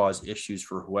know will cause issues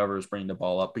for whoever is bringing the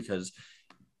ball up because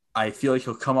I feel like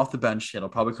he'll come off the bench. It'll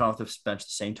probably come off the bench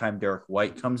the same time Derek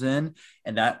White comes in.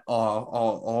 And that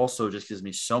also just gives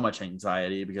me so much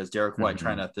anxiety because Derek White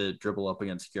trying not to dribble up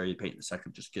against Gary Payton II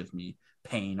just gives me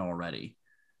pain already.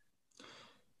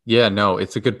 Yeah, no,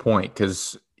 it's a good point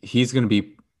because he's going to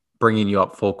be bringing you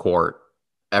up full court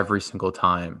every single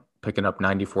time, picking up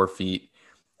 94 feet.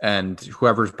 And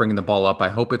whoever's bringing the ball up, I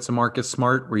hope it's a Marcus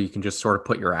Smart where you can just sort of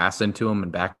put your ass into him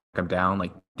and back him down,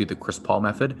 like do the Chris Paul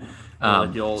method.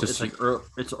 Like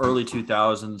it's early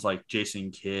 2000s, like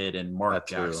Jason Kidd and Mark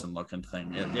Jackson looking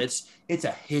thing. It's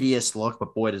a hideous look,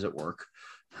 but boy, does it work.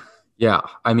 Yeah,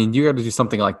 I mean, you got to do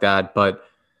something like that, but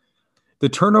The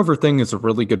turnover thing is a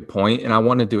really good point, and I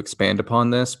wanted to expand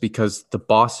upon this because the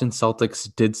Boston Celtics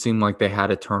did seem like they had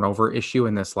a turnover issue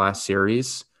in this last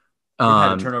series. They've had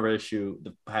a Um, turnover issue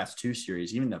the past two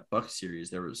series. Even that Bucks series,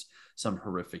 there was some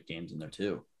horrific games in there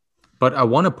too. but I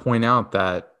want to point out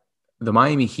that the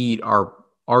Miami Heat are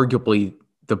arguably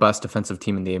the best defensive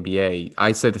team in the NBA.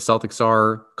 I say the Celtics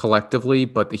are collectively,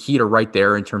 but the Heat are right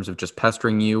there in terms of just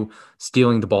pestering you,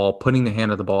 stealing the ball, putting the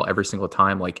hand of the ball every single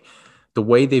time. Like the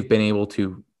way they've been able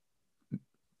to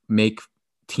make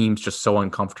teams just so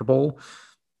uncomfortable.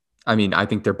 I mean, I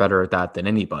think they're better at that than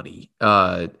anybody.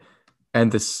 And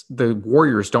the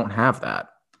Warriors don't have that.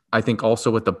 I think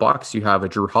also with the Bucks, you have a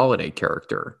Drew Holiday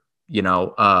character.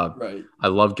 Right. I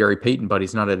love Gary Payton, but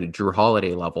he's not at a Drew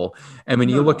Holiday level. And when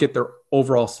you No, look no. at their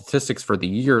overall statistics for the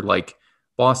year, like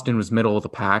Boston was middle of the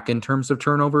pack in terms of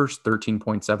turnovers,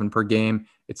 13.7 per game.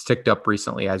 It's ticked up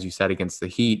recently, as you said, against the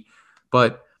Heat.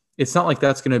 But it's not like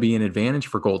that's going to be an advantage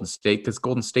for Golden State because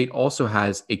Golden State also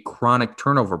has a chronic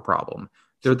turnover problem.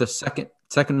 They're the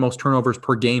second most turnovers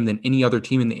per game than any other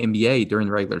team in the NBA during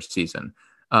the regular season.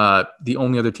 The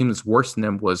only other team that's worse than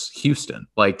them was Houston.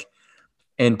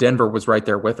 And Denver was right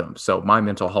there with them. So my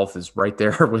mental health is right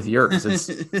there with yours.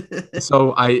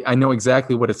 So I know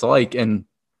exactly what it's like. And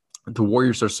the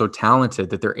Warriors are so talented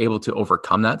that they're able to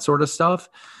overcome that sort of stuff.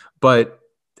 But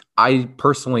I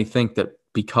personally think that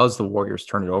because the Warriors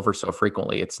turn it over so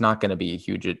frequently, it's not going to be a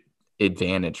huge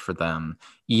advantage for them,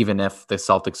 even if the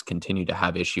Celtics continue to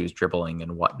have issues dribbling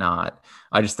and whatnot.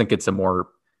 I just think it's a more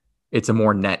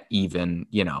net even,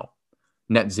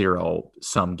 net zero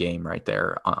sum game right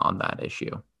there on that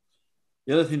issue.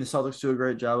 The other thing the Celtics do a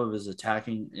great job of is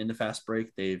attacking in the fast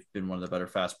break. They've been one of the better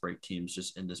fast break teams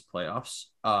just in this playoffs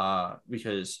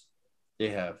because they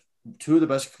have two of the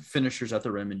best finishers at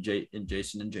the rim in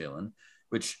Jason and Jalen,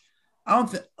 which I don't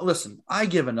think. Listen, I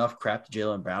give enough crap to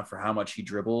Jalen Brown for how much he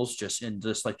dribbles, just in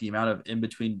just like the amount of in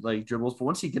between like dribbles. But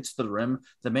once he gets to the rim,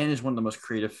 the man is one of the most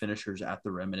creative finishers at the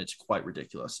rim, and it's quite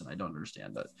ridiculous. And I don't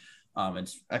understand that.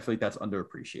 I feel like that's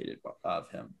underappreciated of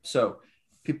him. So,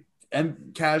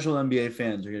 and casual NBA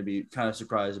fans are going to be kind of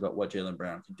surprised about what Jalen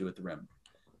Brown can do at the rim,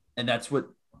 and that's what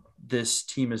this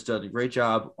team has done a great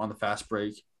job on the fast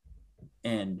break,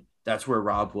 and that's where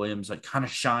Rob Williams like kind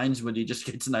of shines when he just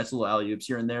gets a nice little alley-oops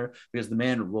here and there because the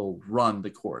man will run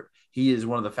the court. He is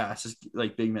one of the fastest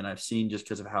like big men I've seen just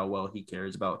because of how well he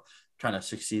cares about trying to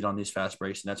succeed on these fast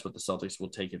breaks, and that's what the Celtics will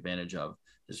take advantage of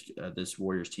this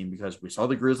Warriors team because we saw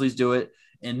the Grizzlies do it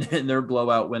in their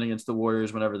blowout win against the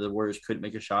Warriors whenever the Warriors couldn't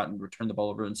make a shot and return the ball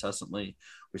over incessantly.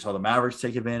 We saw the Mavericks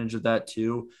take advantage of that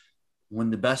too. When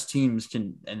the best teams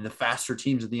can and the faster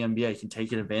teams of the NBA can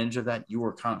take advantage of that, you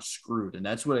are kind of screwed. And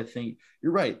that's what I think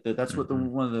you're right. That's what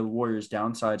one of the Warriors'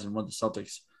 downsides and one of the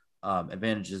Celtics'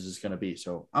 advantages is going to be.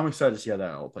 So I'm excited to see how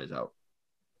that all plays out.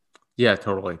 Yeah,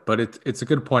 totally. But it's a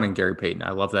good point on Gary Payton.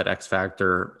 I love that X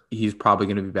factor. He's probably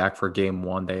going to be back for game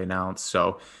one, they announced.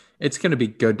 So it's going to be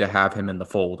good to have him in the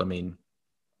fold. I mean,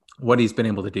 what he's been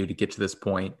able to do to get to this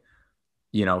point,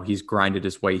 he's grinded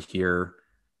his way here.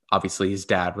 Obviously, his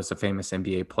dad was a famous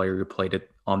NBA player who played it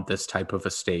on this type of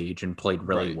a stage and played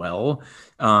really well.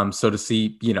 So to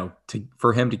see,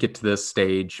 for him to get to this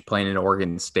stage, playing in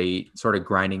Oregon State, sort of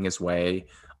grinding his way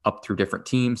up through different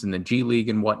teams in the G League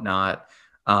and whatnot.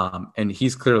 And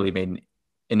he's clearly made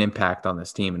an impact on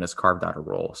this team and has carved out a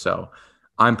role. So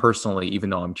I'm personally, even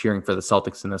though I'm cheering for the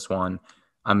Celtics in this one,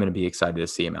 I'm going to be excited to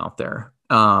see him out there.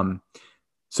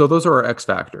 So those are our X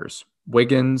factors: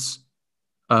 Wiggins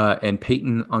and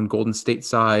Peyton on Golden State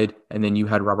side. And then you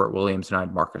had Robert Williams and I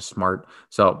had Marcus Smart.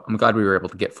 So I'm glad we were able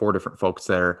to get four different folks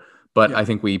there. But yeah. I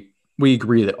think we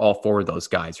agree that all four of those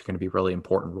guys are going to be really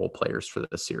important role players for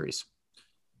this series.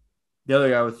 The other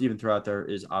guy I would even throw out there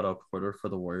is Otto Porter for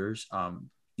the Warriors.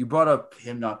 You brought up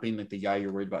him not being like the guy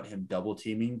you're worried about him double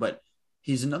teaming, but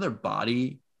he's another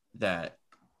body that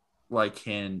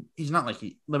he's not like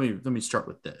let me start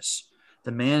with this.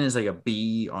 The man is like a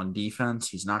B on defense.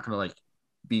 He's not going to like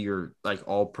be your like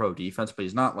all pro defense, but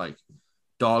he's not like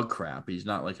dog crap. He's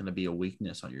not like going to be a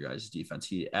weakness on your guys' defense.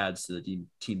 He adds to the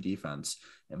team defense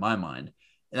in my mind.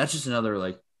 And that's just another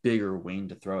like bigger wing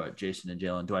to throw at Jason and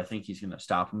Jalen. Do I think he's going to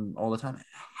stop him all the time?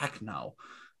 Heck no.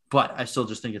 But I still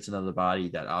just think it's another body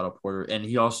that Otto Porter, and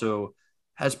he also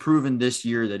has proven this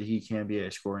year that he can be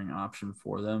a scoring option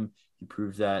for them. He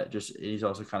proved that he's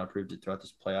also kind of proved it throughout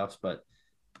this playoffs, but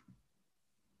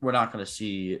we're not going to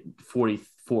see 44%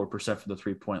 from the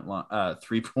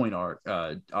 3-point arc,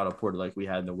 Otto Porter like we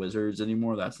had in the Wizards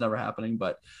anymore. That's never happening,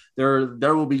 but there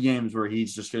will be games where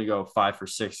he's just going to go 5 for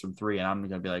 6 from 3. And I'm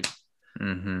going to be like,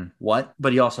 what?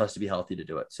 But he also has to be healthy to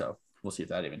do it. So we'll see if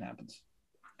that even happens.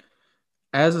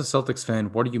 As a Celtics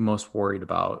fan, what are you most worried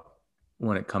about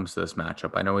when it comes to this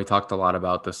matchup? I know we talked a lot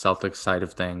about the Celtics side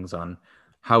of things on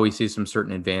how we see some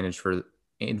certain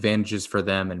advantages for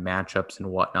them and matchups and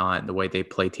whatnot, and the way they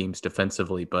play teams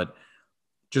defensively. But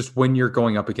just when you're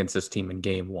going up against this team in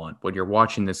game one, when you're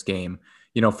watching this game,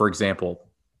 for example,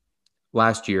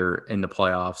 last year in the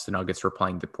playoffs, the Nuggets were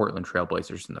playing the Portland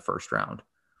Trailblazers in the first round.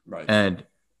 Right. And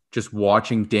just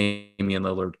watching Damian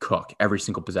Lillard cook every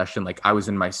single possession, like I was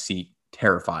in my seat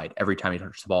terrified every time he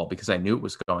touched the ball because I knew it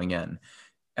was going in.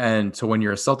 And so when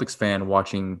you're a Celtics fan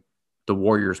watching the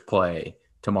Warriors play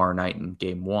tomorrow night in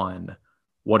game one,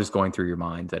 what is going through your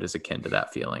mind that is akin to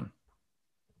that feeling?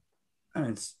 I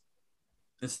mean,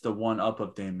 it's the one up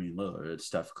of Damian Lillard. It's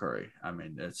Steph Curry. I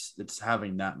mean, it's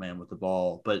having that man with the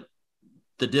ball. But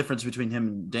the difference between him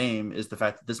and Dame is the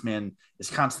fact that this man is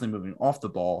constantly moving off the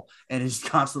ball and he's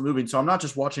constantly moving. So I'm not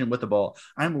just watching him with the ball.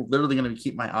 I'm literally going to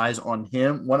keep my eyes on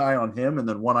him, one eye on him, and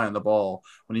then one eye on the ball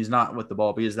when he's not with the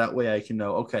ball, because that way I can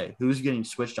know, okay, who's getting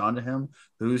switched onto him,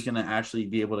 who's going to actually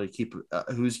be able to keep,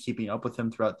 who's keeping up with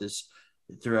him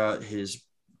throughout his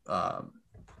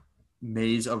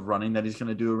maze of running that he's going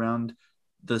to do around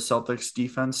the Celtics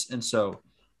defense. And so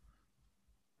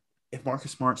if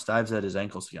Marcus Smart dives at his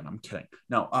ankles again, I'm kidding.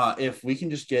 No, if we can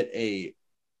just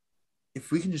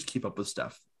keep up with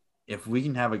Steph, if we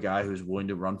can have a guy who's willing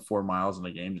to run 4 miles in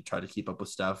a game to try to keep up with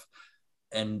Steph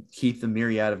and keep the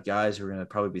myriad of guys who are going to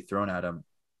probably be thrown at him,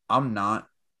 I'm not.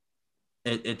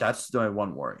 That's my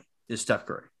one worry is Steph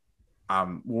Curry.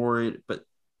 I'm worried, but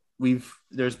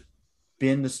there's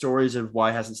been the stories of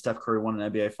why hasn't Steph Curry won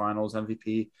an NBA Finals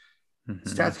MVP. Mm-hmm.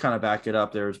 Stats kind of back it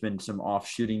up. There's been some off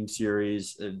shooting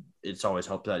series. It's always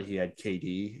helped that he had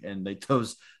KD and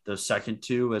those second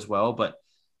two as well. But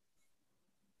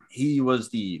he was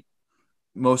the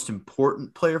most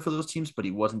important player for those teams, but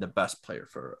he wasn't the best player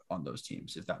on those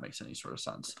teams, if that makes any sort of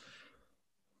sense.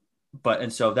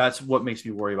 And so that's what makes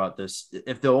me worry about this.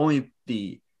 If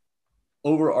the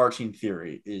overarching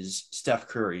theory is Steph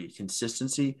Curry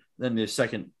consistency, then the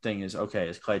second thing is, okay,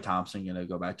 is Klay Thompson going to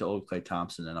go back to old Klay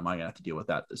Thompson, and am I going to have to deal with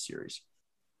that this series?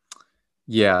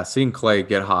 Yeah, seeing Klay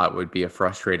get hot would be a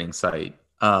frustrating sight.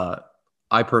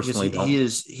 I personally don't. He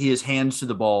is hands to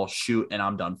the ball, shoot, and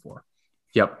I'm done for.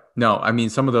 Yep. No, I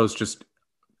mean, some of those just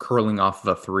curling off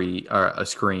of a three or a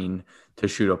screen to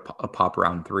shoot a pop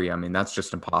round three. I mean, that's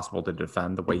just impossible to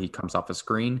defend the way he comes off a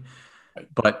screen.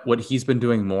 But what he's been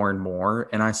doing more and more,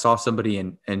 and I saw somebody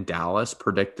in Dallas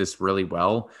predict this really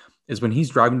well, is when he's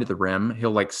driving to the rim,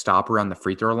 he'll like stop around the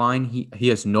free throw line. He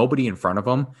has nobody in front of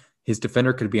him. His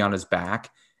defender could be on his back,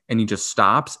 and he just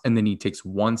stops, and then he takes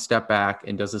one step back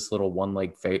and does this little one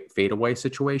leg fadeaway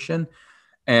situation.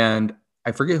 And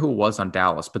I forget who it was on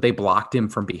Dallas, but they blocked him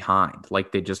from behind.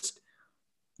 Like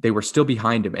they were still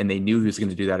behind him, and they knew he was going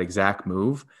to do that exact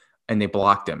move, and they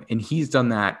blocked him. And he's done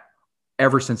that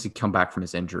ever since he'd come back from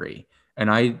his injury. And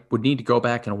I would need to go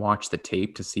back and watch the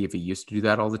tape to see if he used to do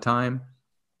that all the time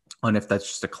and if that's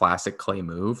just a classic Klay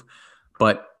move.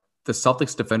 But the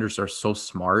Celtics defenders are so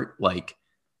smart. Like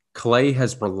Klay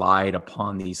has relied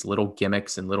upon these little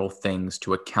gimmicks and little things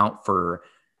to account for,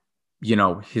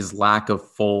 his lack of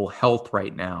full health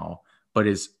right now, but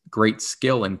his great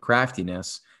skill and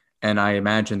craftiness. And I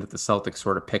imagine that the Celtics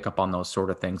sort of pick up on those sort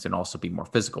of things and also be more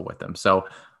physical with them. So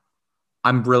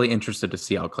I'm really interested to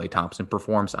see how Klay Thompson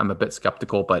performs. I'm a bit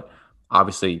skeptical, but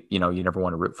obviously, you never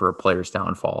want to root for a player's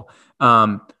downfall.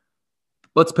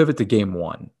 Let's pivot to game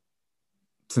one,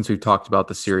 since we've talked about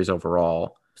the series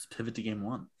overall. Let's pivot to game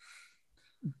one.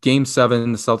 Game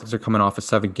 7, the Celtics are coming off a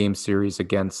 7-game series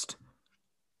against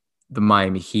the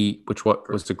Miami Heat, which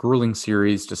was a grueling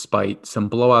series despite some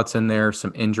blowouts in there,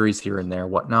 some injuries here and there,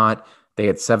 whatnot. They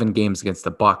had 7 games against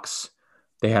the Bucks.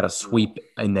 They had a sweep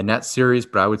in the Nets series,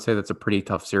 but I would say that's a pretty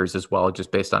tough series as well,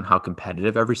 just based on how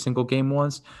competitive every single game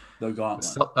was.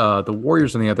 The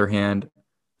Warriors, on the other hand,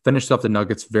 finished up the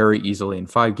Nuggets very easily in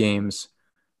 5 games.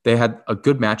 They had a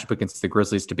good matchup against the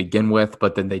Grizzlies to begin with,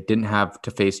 but then they didn't have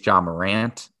to face Ja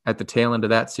Morant at the tail end of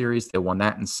that series. They won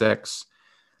that in 6.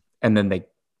 And then they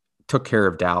took care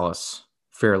of Dallas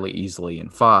fairly easily in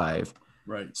 5.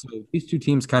 Right. So these two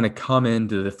teams kind of come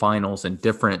into the finals in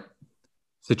different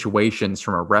situations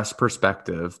from a rest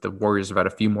perspective. The Warriors have had a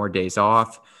few more days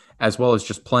off, as well as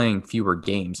just playing fewer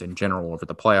games in general over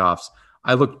the playoffs.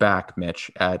 I looked back, Mitch,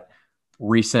 at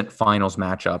recent finals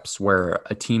matchups where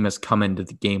a team has come into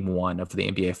the game 1 of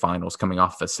the NBA Finals coming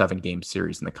off a 7-game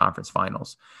series in the conference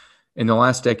finals. In the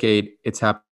last decade, it's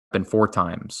happened 4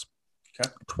 times.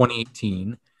 Okay.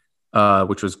 2018,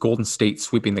 which was Golden State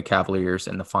sweeping the Cavaliers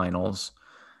in the finals.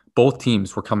 Both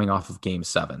teams were coming off of game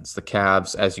 7s. The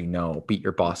Cavs, as you know, beat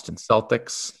your Boston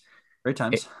Celtics. Great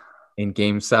times. In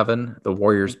Game 7, the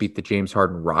Warriors beat the James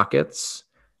Harden Rockets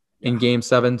in Game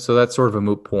 7. So that's sort of a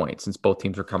moot point since both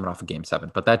teams are coming off of Game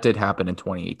 7. But that did happen in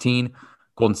 2018.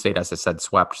 Golden State, as I said,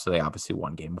 swept, so they obviously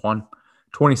won Game 1.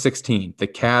 2016, the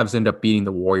Cavs end up beating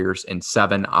the Warriors in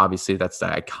 7. Obviously, that's the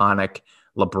iconic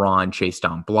LeBron chase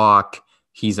down block.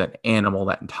 He's an animal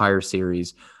that entire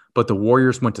series. But the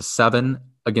Warriors went to 7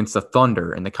 against the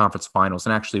Thunder in the conference finals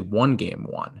and actually won Game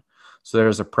 1. So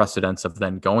there's a precedence of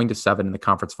then going to 7 in the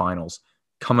conference finals,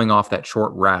 coming off that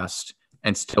short rest,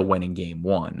 and still winning Game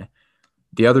 1.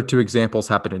 The other two examples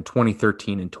happened in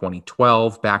 2013 and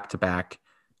 2012, back-to-back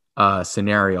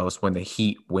scenarios when the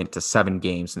Heat went to 7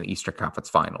 games in the Eastern Conference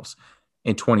Finals.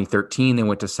 In 2013, they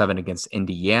went to 7 against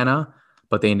Indiana,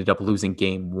 but they ended up losing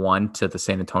Game 1 to the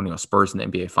San Antonio Spurs in the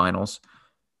NBA Finals.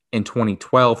 In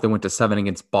 2012, they went to 7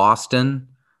 against Boston,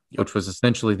 which was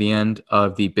essentially the end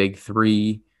of the Big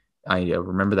Three. I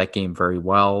remember that game very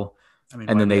well.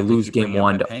 And then they lose Game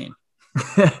 1 to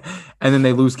and then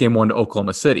they lose Game 1 to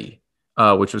Oklahoma City,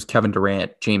 which was Kevin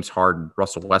Durant, James Harden,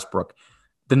 Russell Westbrook.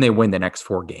 Then they win the next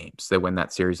 4 games. They win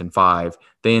that series in 5.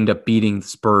 They end up beating the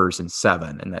Spurs in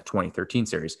 7 in that 2013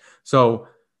 series. So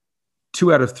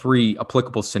 2 out of 3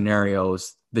 applicable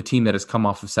scenarios, the team that has come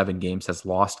off of 7 games has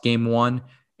lost Game 1.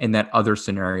 In that other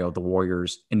scenario, the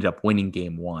Warriors ended up winning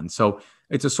Game 1. So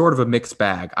it's a sort of a mixed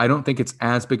bag. I don't think it's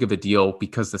as big of a deal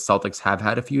because the Celtics have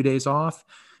had a few days off.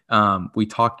 We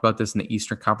talked about this in the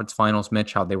Eastern Conference Finals,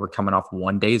 Mitch, how they were coming off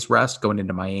 1 day's rest going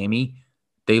into Miami.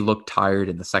 They looked tired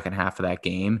in the second half of that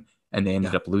game, and they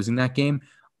ended up losing that game.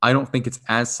 I don't think it's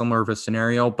as similar of a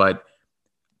scenario, but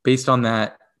based on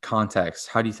that context,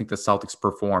 how do you think the Celtics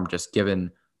perform just given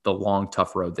the long,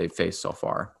 tough road they've faced so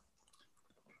far?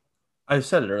 I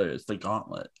said it earlier. It's the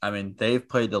gauntlet. I mean, they've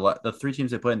played the 3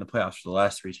 teams they played in the playoffs. For the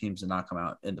last 3 teams did not come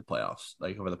out in the playoffs,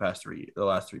 like over the last 3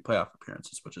 playoff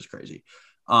appearances, which is crazy.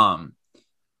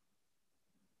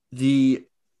 The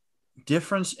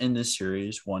difference in this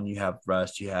series, one, you have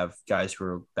rest, you have guys who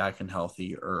are back and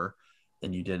healthy,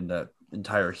 than you did in the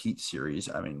entire Heat series.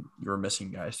 I mean, you were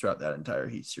missing guys throughout that entire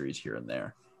Heat series here and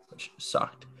there, which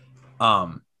sucked.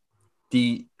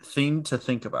 The thing to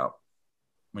think about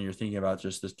when you're thinking about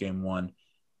just this Game 1,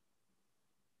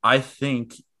 I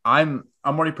think I'm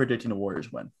already predicting the Warriors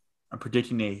win. I'm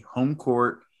predicting a home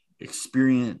court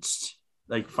experienced,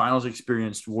 like finals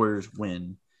experienced Warriors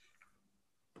win,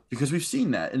 because we've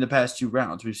seen that in the past 2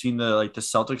 rounds. We've seen the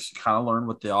Celtics kind of learn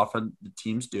what the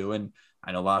teams do, and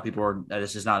I know a lot of people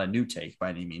this is not a new take by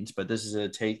any means, but this is a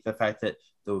take, the fact that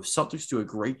the Celtics do a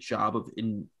great job of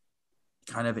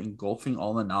kind of engulfing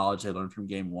all the knowledge they learned from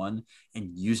Game 1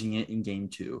 and using it in Game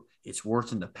 2. It's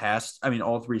worked in the past. I mean,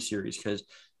 all 3 series, because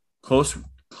close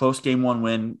Game 1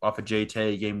 win off a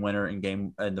JT game winner in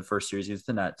the first series against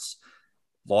the Nets.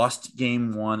 Lost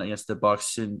Game 1 against the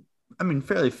Bucks in, I mean,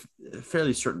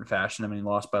 fairly certain fashion. I mean,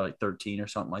 lost by like 13 or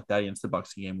something like that against the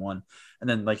Bucks in Game 1. And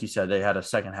then, like you said, they had a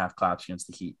second half collapse against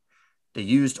the Heat. They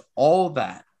used all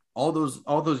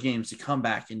those games to come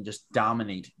back and just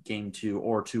dominate Game 2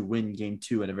 or to win Game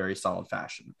 2 in a very solid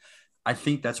fashion. I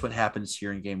think that's what happens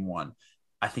here in Game 1.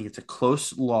 I think it's a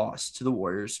close loss to the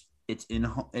Warriors. It's in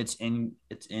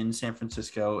San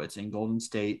Francisco. It's in Golden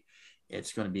State.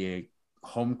 It's going to be a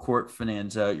home court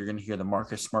bonanza. You're going to hear the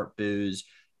Marcus Smart boos.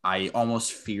 I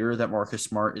almost fear that Marcus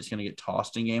Smart is going to get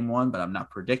tossed in Game 1, but I'm not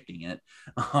predicting it.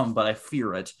 But I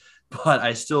fear it. But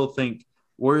I still think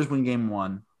Warriors win Game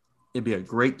 1. It'd be a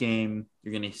great game.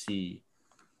 You're going to see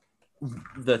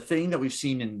the thing that we've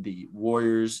seen in the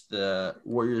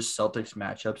Warriors-Celtics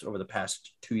matchups over the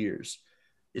past 2 years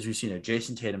is we've seen a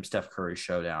Jason Tatum, Steph Curry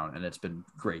showdown, and it's been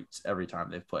great every time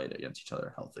they've played against each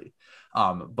other healthy.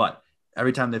 But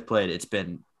every time they've played, it's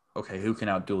been, okay, who can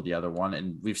outduel the other one?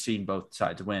 And we've seen both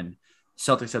sides win.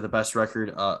 Celtics have the best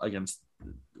record against,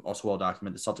 also well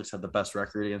documented, the Celtics have the best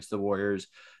record against the Warriors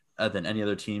than any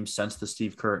other team since the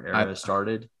Steve Kerr era has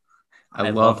started. I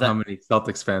love how many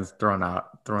Celtics fans throwing out.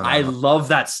 I love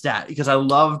that stat because I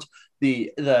loved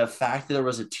the fact that there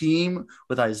was a team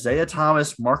with Isaiah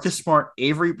Thomas, Marcus Smart,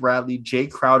 Avery Bradley, Jay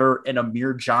Crowder, and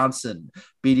Amir Johnson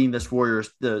beating this Warriors,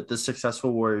 the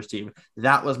successful Warriors team.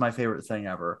 That was my favorite thing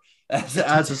ever as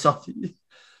a Celtic.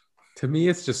 To me,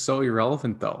 it's just so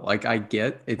irrelevant, though. Like, I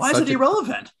get it. Why is it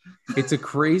irrelevant? It's a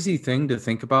crazy thing to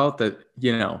think about that,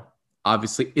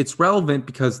 obviously it's relevant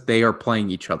because they are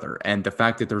playing each other. And the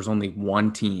fact that there's only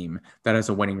one team that has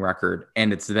a winning record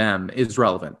and it's them is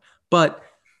relevant. But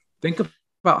think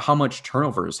about how much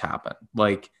turnovers happen.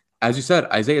 Like, as you said,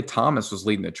 Isaiah Thomas was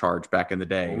leading the charge back in the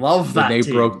day. Love that when they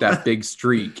team. broke that big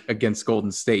streak against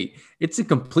Golden State. It's a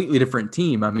completely different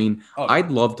team. I mean,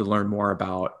 I'd love to learn more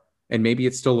about And maybe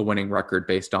it's still a winning record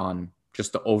based on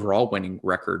just the overall winning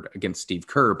record against Steve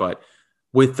Kerr. But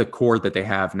with the core that they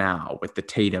have now, with the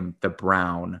Tatum, the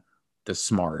Brown, the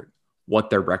Smart, what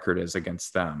their record is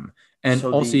against them. And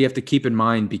So also you have to keep in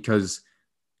mind, because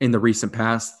in the recent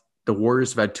past, the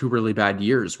Warriors have had 2 really bad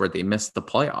years where they missed the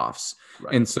playoffs.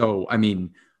 right. And so, I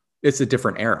mean, it's a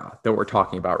different era that we're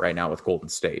talking about right now with Golden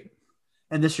State.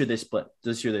 And this year they split.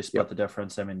 Yep. The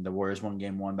difference. I mean, the Warriors won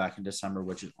game 1 back in December,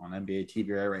 which is on NBA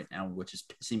TV right now, which is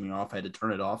pissing me off. I had to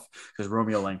turn it off because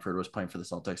Romeo Langford was playing for the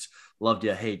Celtics. Loved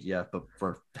you, hate you, but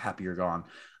we're happy you're gone.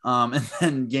 And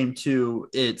then game 2,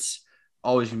 it's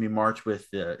always going to be March with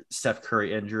the Steph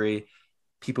Curry injury.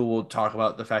 People will talk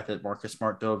about the fact that Marcus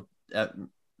Smart dove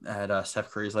at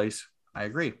Steph Curry's legs. I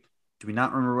agree. Do we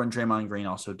not remember when Draymond Green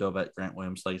also dove at Grant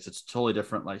Williams' legs? It's a totally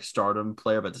different like stardom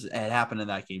player, but it happened in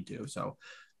that game too. So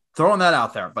throwing that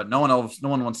out there, but no one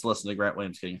wants to listen to Grant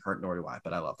Williams getting hurt, nor do I,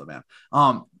 but I love the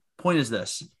man. Point is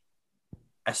this.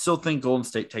 I still think Golden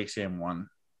State takes game 1.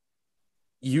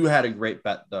 You had a great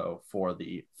bet though for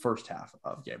the first half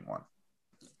of game 1.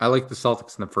 I like the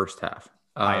Celtics in the first half.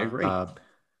 I agree.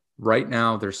 Right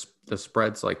now, there's the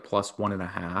spread's like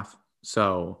 +1.5.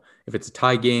 So if it's a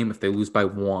tie game, if they lose by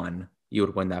 1, you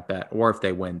would win that bet. Or if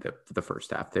they win the first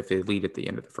half, if they lead at the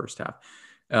end of the first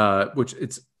half, which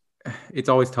it's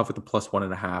always tough with the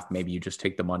 +1.5. Maybe you just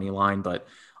take the money line, but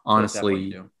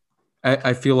honestly,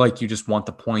 I feel like you just want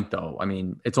the point though. I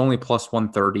mean, it's only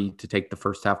 +130 to take the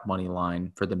first half money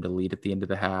line for them to lead at the end of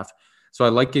the half. So I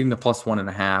like getting the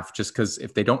 +1.5 just because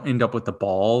if they don't end up with the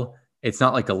ball, it's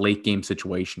not like a late game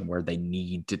situation where they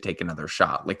need to take another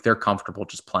shot. Like they're comfortable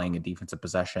just playing a defensive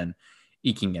possession,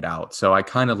 eking it out. So I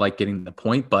kind of like getting the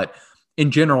point, but in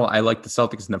general, I like the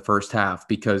Celtics in the first half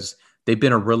because they've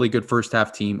been a really good first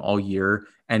half team all year.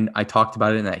 And I talked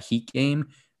about it in that Heat game.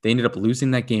 They ended up losing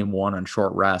that game 1 on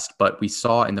short rest, but we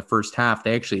saw in the first half,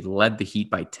 they actually led the Heat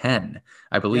by 10,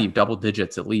 I believe, double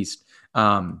digits at least.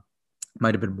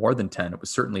 Might have been more than 10. It was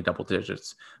certainly double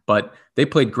digits, but they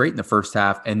played great in the first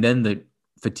half. And then the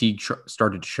fatigue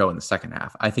started to show in the second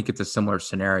half. I think it's a similar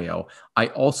scenario. I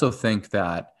also think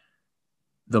that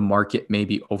the market may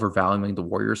be overvaluing the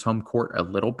Warriors home court a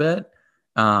little bit.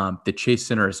 The Chase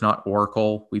Center is not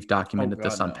Oracle. We've documented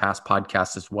this on past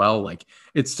podcasts as well. Like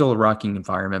it's still a rocking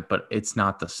environment, but it's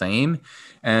not the same.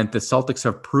 And the Celtics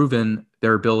have proven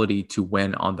their ability to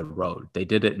win on the road. They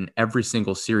did it in every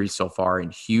single series so far in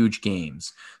huge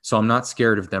games. So I'm not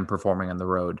scared of them performing on the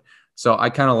road. So I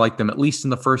kind of like them, at least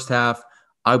in the first half.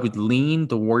 I would lean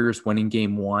the Warriors winning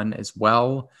game 1 as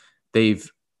well.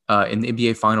 They've in the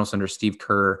NBA Finals under Steve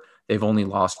Kerr, they've only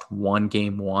lost 1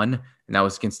 game 1, and that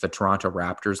was against the Toronto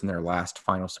Raptors in their last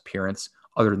finals appearance.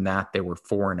 Other than that, they were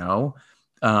 4-0.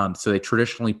 So they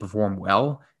traditionally perform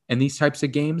well in these types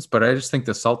of games, but I just think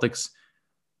the Celtics,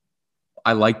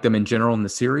 I like them in general in the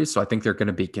series, so I think they're going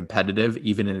to be competitive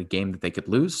even in a game that they could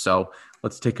lose. So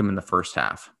let's take them in the first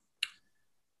half.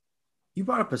 You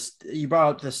brought up the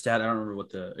stat. I don't remember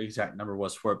what the exact number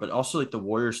was for it, but also like the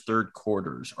Warriors' third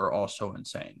quarters are also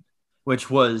insane, which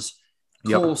was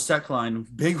Cole Steckline,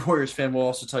 big Warriors fan, will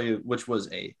also tell you, which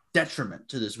was a detriment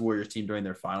to this Warriors team during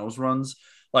their finals runs.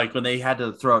 Like when they had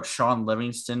to throw out Sean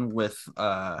Livingston with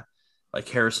like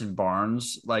Harrison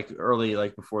Barnes, like early,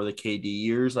 like before the KD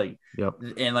years, like,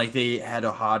 and like they had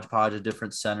a hodgepodge of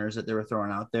different centers that they were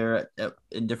throwing out there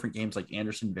in different games, like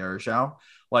Anderson Varejao.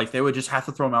 Like they would just have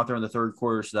to throw them out there in the third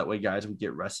quarter so that way guys would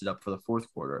get rested up for the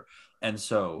fourth quarter. And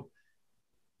so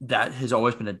that has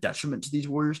always been a detriment to these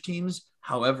Warriors teams.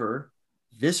 However,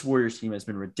 this Warriors team has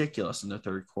been ridiculous in the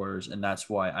third quarters, and that's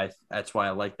why I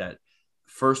like that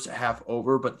first half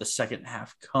over, but the second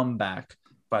half comeback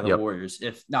by the Warriors,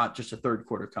 if not just a third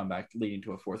quarter comeback leading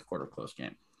to a fourth quarter close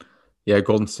game. Yeah,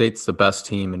 Golden State's the best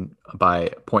team by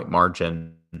point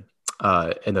margin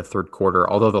in the third quarter,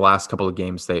 although the last couple of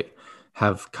games they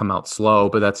have come out slow,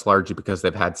 but that's largely because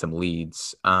they've had some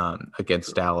leads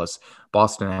against Dallas.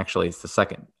 Boston actually is the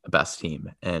second best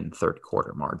team in third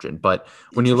quarter margin. But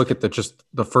when you look at just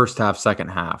the first half, second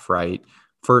half, right?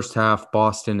 First half,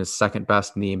 Boston is second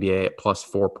best in the NBA at plus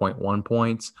 4.1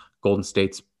 points. Golden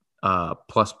State's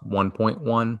plus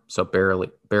 1.1, so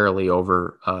barely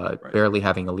over, barely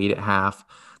having a lead at half.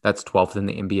 That's 12th in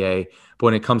the NBA. But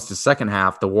when it comes to second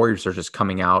half, the Warriors are just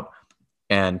coming out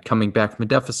and coming back from a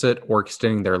deficit or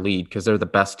extending their lead because they're the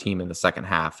best team in the second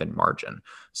half in margin.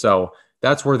 So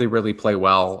that's where they really play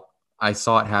well. I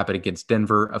saw it happen against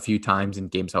Denver a few times in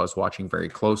games I was watching very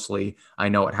closely. I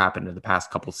know it happened in the past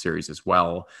couple series as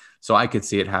well. So I could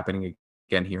see it happening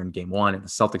again here in game 1, and the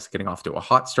Celtics getting off to a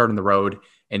hot start on the road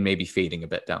and maybe fading a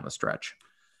bit down the stretch.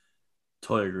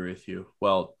 Totally agree with you.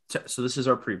 Well, so this is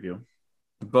our preview.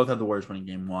 We both have the Warriors winning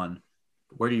game one.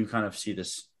 Where do you kind of see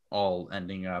this all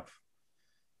ending up?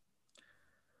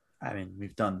 I mean,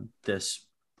 we've done this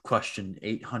question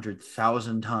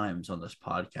 800,000 times on this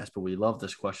podcast, but we love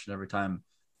this question every time.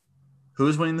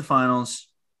 Who's winning the finals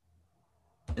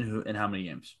and how many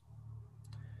games?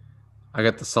 I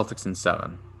got the Celtics in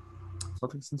 7.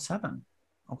 Celtics in 7.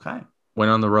 Okay. Went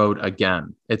on the road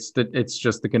again. It's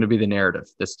just going to be the narrative.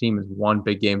 This team has won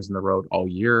big games in the road all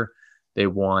year. They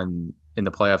won in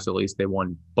the playoffs, at least. They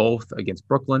won both against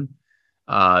Brooklyn.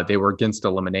 They were against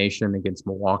elimination against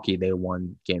Milwaukee. They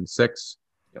won game 6.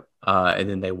 Yep. And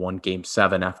then they won game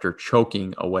 7 after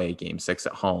choking away game 6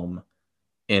 at home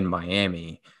in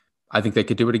Miami. I think they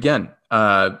could do it again.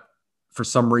 For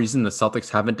some reason, the Celtics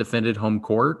haven't defended home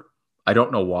court. I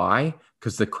don't know why,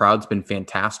 because the crowd's been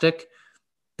fantastic.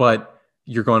 But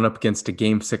you're going up against a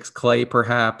game 6 Clay,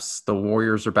 perhaps. The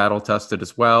Warriors are battle tested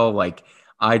as well. Like,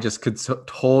 I just could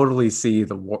totally see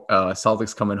the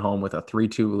Celtics coming home with a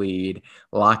 3-2 lead,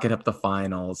 locking up the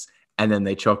finals, and then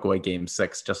they choke away game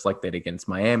 6, just like they did against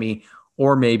Miami.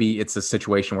 Or maybe it's a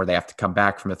situation where they have to come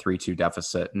back from a 3-2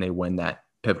 deficit and they win that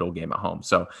pivotal game at home.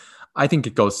 So I think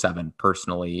it goes 7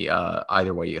 personally,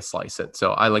 either way you slice it.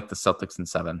 So I like the Celtics in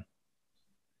 7.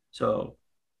 So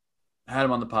I had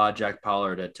him on the pod. Jack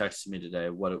Pollard had texted me today.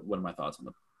 What are my thoughts on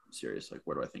the series? Like,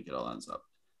 where do I think it all ends up?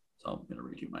 So I'm going to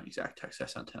read you my exact text I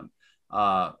sent him.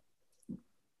 I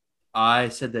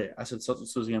said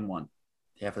Celtics lose game 1.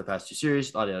 They have for the past 2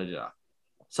 series.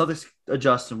 Celtics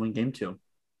adjust and win game 2.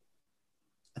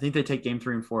 I think they take game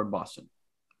 3 and 4 in Boston.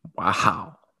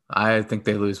 Wow. I think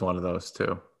they lose one of those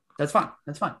too. That's fine.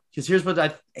 Because here's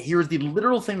the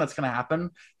literal thing that's going to happen,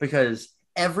 because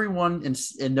everyone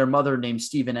in their mother named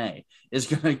Stephen A is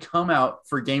going to come out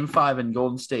for game 5 in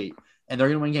Golden State, and they're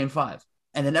going to win game 5.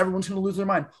 And then everyone's going to lose their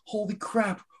mind. Holy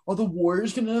crap. Are the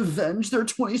Warriors going to avenge their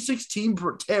 2016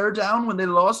 tear down when they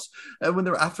lost, when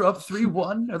they're after up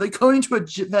 3-1? Are they going to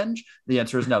avenge? The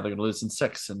answer is no. They're going to lose in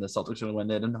 6, and the Celtics are going to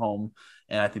win it at home.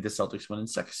 And I think the Celtics win in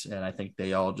 6. And I think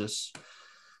they all just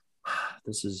 –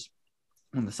 this is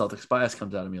when the Celtics bias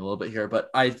comes out of me a little bit here. But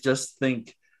I just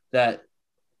think that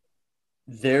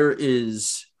there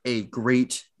is a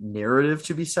great narrative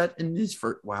to be set in these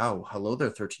 – wow, hello there,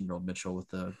 13-year-old Mitchell with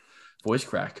the – voice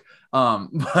crack.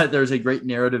 But there's a great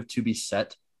narrative to be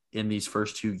set in these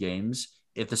first 2 games.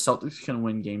 If the Celtics can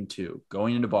win game 2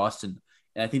 going into Boston,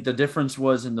 and I think the difference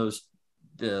was in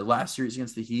the last series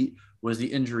against the Heat was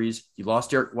the injuries. You lost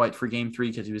Derek White for game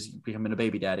 3 because he was becoming a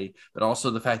baby daddy, but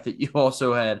also the fact that you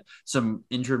also had some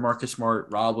injured Marcus Smart.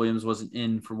 Rob Williams wasn't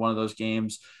in for one of those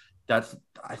games.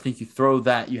 I think you throw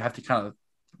that, you have to kind of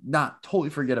not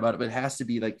totally forget about it, but it has to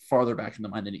be like farther back in the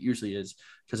mind than it usually is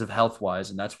because of health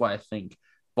wise. And that's why I think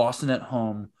Boston at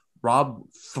home, Rob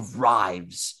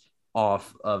thrives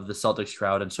off of the Celtics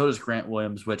crowd. And so does Grant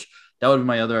Williams, which that would be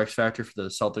my other X factor for the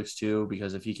Celtics too,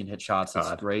 because if he can hit shots,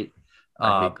 that's great.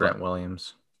 I hate Grant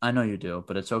Williams. I know you do,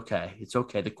 but it's okay. It's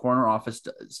okay. The corner office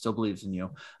still believes in you.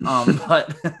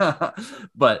 But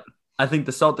I think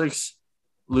the Celtics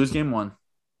lose game 1.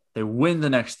 They win the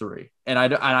next 3. And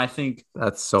I think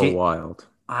that's so wild.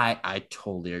 I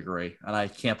totally agree. And I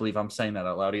can't believe I'm saying that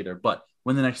out loud either. But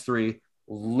win the next 3,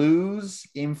 lose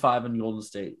game 5 in Golden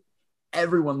State.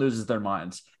 Everyone loses their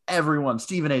minds. Everyone.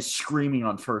 Stephen A. screaming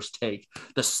on First Take.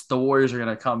 The Warriors are going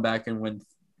to come back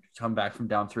from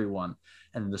down 3-1.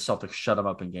 And then the Celtics shut them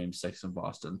up in game 6 in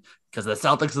Boston because the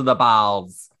Celtics are the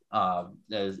balls.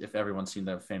 As if everyone's seen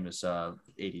the famous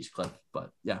 80s clip. But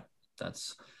yeah,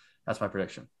 that's my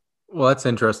prediction. Well, that's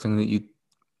interesting that you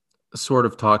sort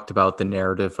of talked about the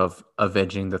narrative of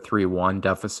avenging the 3-1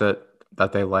 deficit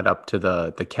that they led up to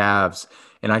the Cavs.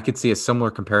 And I could see a similar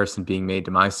comparison being made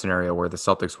to my scenario where the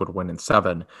Celtics would win in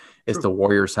 7 is the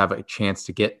Warriors have a chance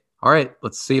to get, all right,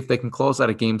 let's see if they can close out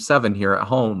a game 7 here at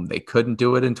home. They couldn't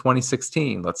do it in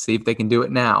 2016. Let's see if they can do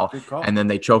it now. And then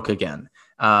they choke again.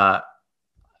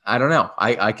 I don't know.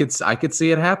 I could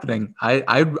see it happening.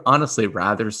 I'd honestly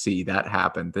rather see that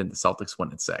happen than the Celtics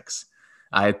win at 6.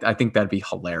 I think that'd be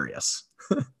hilarious.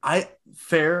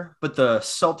 Fair, but the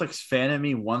Celtics fan in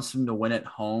me wants them to win at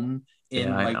home in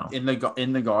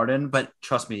the Garden. But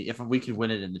trust me, if we could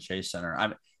win it in the Chase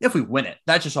Center, if we win it,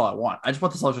 that's just all I want. I just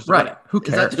want the Celtics to win it. Who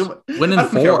cares? Win in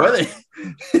 4.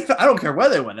 I don't care where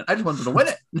they win it. I just want them to win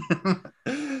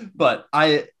it. But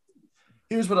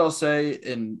here's what I'll say,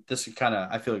 and this can kind of,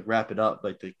 I feel like, wrap it up,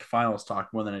 like the finals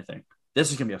talk more than anything. This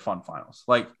is going to be a fun finals.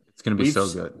 Like, it's going to be so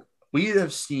good. We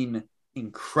have seen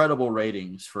incredible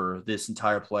ratings for this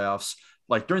entire playoffs.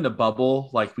 like during the bubble,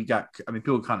 like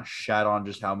people kind of shat on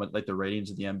just how much like the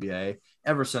ratings of the NBA.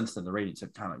 Ever since then, the ratings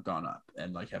have kind of gone up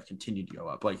and like have continued to go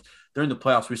up. Like during the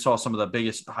playoffs, we saw some of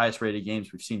the highest rated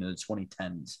games we've seen in the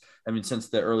 2010s. I mean, since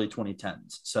the early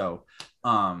 2010s. So,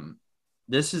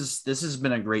 this has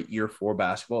been a great year for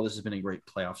basketball. This has been a great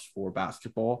playoffs for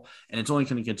basketball, and it's only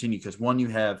going to continue because you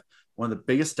have one of the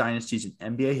biggest dynasties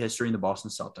in NBA history in the Boston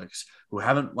Celtics, who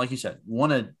haven't, like you said,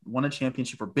 won a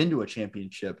championship or been to a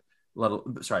championship.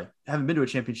 Haven't been to a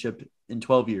championship in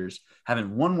 12 years,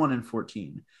 haven't won one in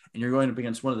 14, and you're going up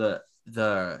against one of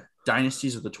the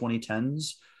dynasties of the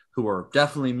 2010s, who are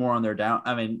definitely more on their down.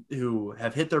 I mean, who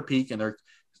have hit their peak and they're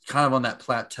kind of on that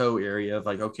plateau area of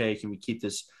like, okay, can we keep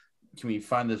this? Can we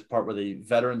find this part where the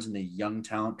veterans and the young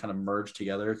talent kind of merge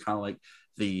together, kind of like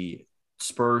the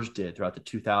Spurs did throughout the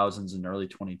 2000s and early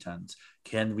 2010s?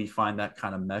 Can we find that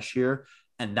kind of mesh here?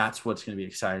 And that's what's going to be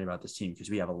exciting about this team, because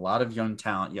we have a lot of young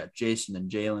talent. You got Jason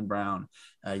and Jaylen Brown.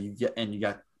 You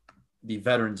got the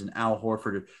veterans and Al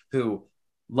Horford, who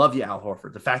love you, Al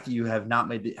Horford. The fact that you hadn't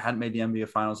made the NBA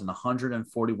Finals in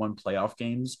 141 playoff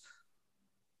games,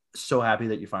 so happy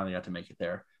that you finally got to make it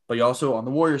there. But you also, on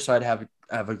the Warriors side, have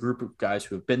a group of guys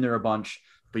who have been there a bunch.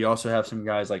 But you also have some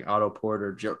guys like Otto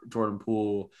Porter, Jordan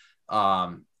Poole,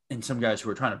 and some guys who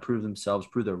are trying to prove themselves,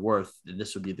 prove their worth. And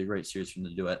this would be the great series for them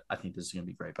to do it. I think this is going to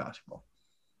be great basketball.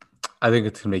 I think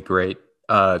it's going to be great.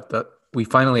 We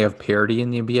finally have parity in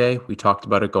the NBA. We talked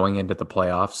about it going into the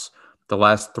playoffs. The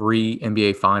last 3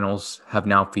 NBA finals have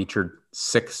now featured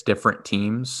 6 different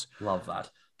teams. Love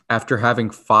that. After having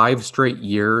 5 straight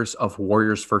years of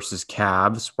Warriors versus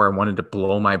Cavs, where I wanted to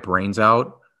blow my brains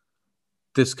out,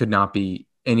 this could not be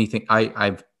anything.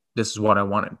 This is what I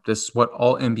wanted. This is what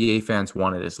all NBA fans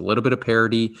wanted, is a little bit of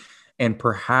parity and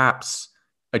perhaps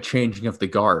a changing of the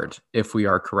guard, if we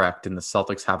are correct, and the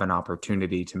Celtics have an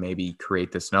opportunity to maybe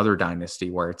create this another dynasty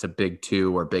where it's a big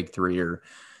 2 or big 3, or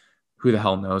who the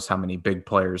hell knows how many big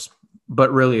players.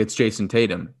 But really, it's Jason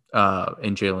Tatum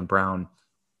and Jaylen Brown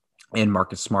and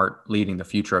Marcus Smart leading the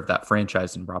future of that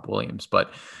franchise, and Rob Williams.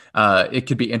 But it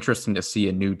could be interesting to see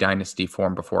a new dynasty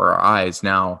form before our eyes.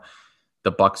 Now,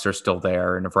 the Bucks are still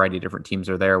there, and a variety of different teams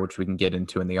are there, which we can get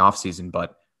into in the offseason.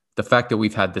 But the fact that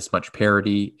we've had this much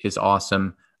parity is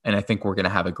awesome, and I think we're going to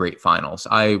have a great finals.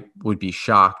 I would be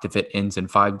shocked if it ends in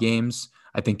 5 games.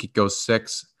 I think it goes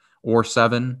 6 or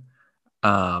 7,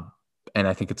 and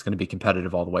I think it's going to be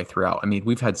competitive all the way throughout. I mean,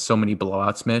 we've had so many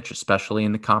blowouts, Mitch, especially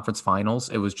in the conference finals.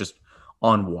 It was just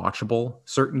unwatchable.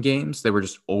 Certain games, they were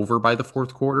just over by the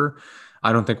 4th quarter.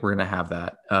 I don't think we're going to have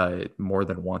that more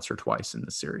than once or twice in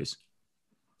the series.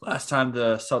 Last time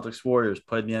the Celtics Warriors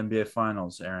played in the NBA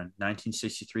Finals, Aaron,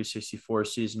 1963-64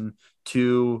 season,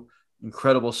 2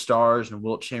 incredible stars in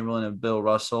Wilt Chamberlain and Bill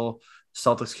Russell.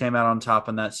 Celtics came out on top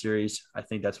in that series. I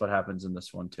think that's what happens in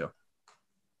this one too.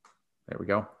 There we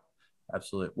go.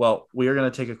 Absolutely. Well, we are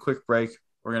going to take a quick break.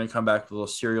 We're going to come back with a little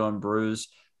cereal and brews.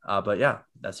 But yeah,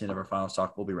 that's the end of our finals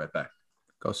talk. We'll be right back.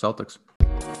 Go Celtics.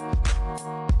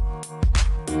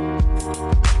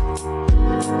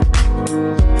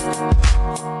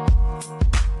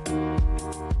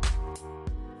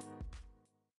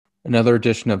 Another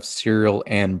edition of Cereal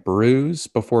and Brews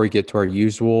before we get to our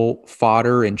usual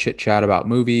fodder and chit chat about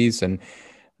movies and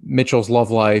Mitchell's love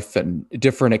life and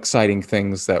different exciting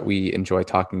things that we enjoy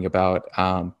talking about.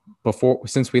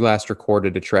 Since we last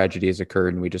recorded, a tragedy has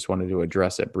occurred, and we just wanted to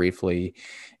address it briefly.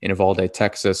 In Uvalde,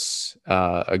 Texas,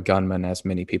 a gunman, as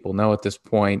many people know at this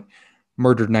point,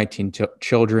 murdered 19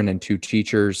 children and 2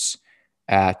 teachers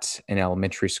at an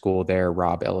elementary school there,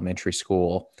 Robb Elementary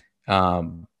School.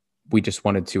 We just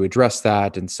wanted to address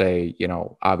that and say,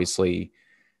 obviously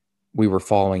we were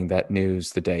following that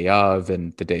news the day of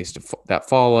and the days that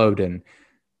followed, and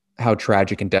how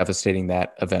tragic and devastating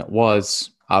that event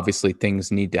was. Obviously,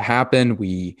 things need to happen.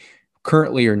 We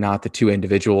currently are not the 2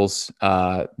 individuals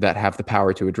that have the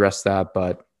power to address that,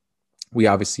 but we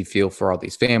obviously feel for all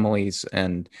these families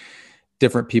and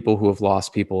different people who have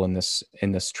lost people in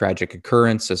this tragic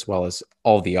occurrence, as well as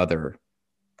all the other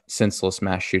senseless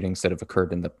mass shootings that have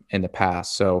occurred in the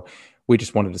past. So we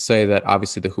just wanted to say that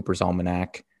obviously the Hooper's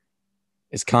Almanac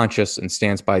is conscious and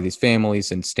stands by these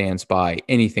families and stands by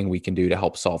anything we can do to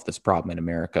help solve this problem in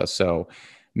America. So,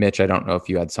 Mitch, I don't know if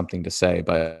you had something to say,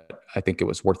 but I think it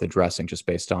was worth addressing just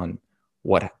based on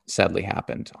what sadly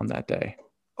happened on that day.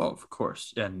 Oh, of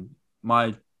course. And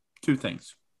my 2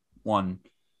 things. One,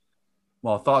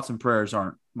 while thoughts and prayers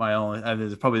aren't my only,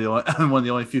 it's probably one of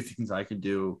the only few things I can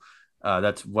do.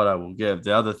 That's what I will give.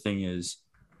 The other thing is,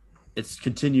 it's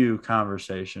continue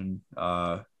conversation.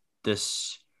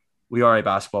 We are a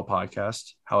basketball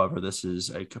podcast. However, this is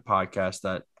a podcast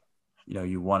that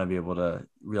you want to be able to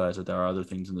realize that there are other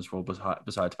things in this world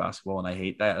besides basketball. And I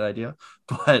hate that idea,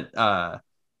 but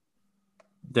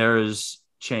there is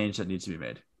change that needs to be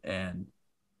made. And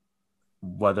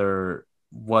whatever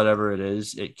it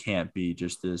is, it can't be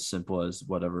just as simple as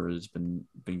whatever has been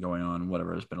going on,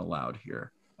 whatever has been allowed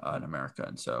here in America.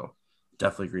 And so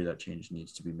definitely agree that change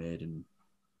needs to be made. And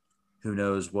who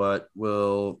knows what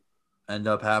will end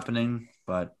up happening,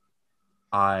 but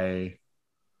I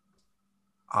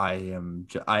am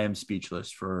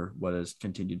speechless for what has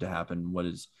continued to happen, what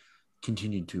is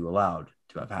continued to allowed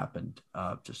to have happened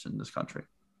just in this country.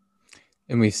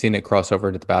 And we've seen it cross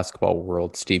over to the basketball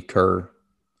world. Steve Kerr,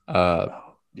 the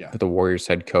Warriors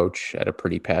head coach, had a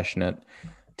pretty passionate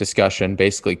discussion,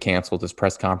 basically canceled his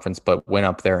press conference, but went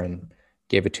up there and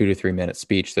gave a 2 to 3 minute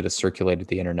speech that has circulated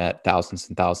the internet thousands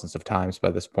and thousands of times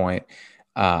by this point.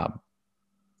 And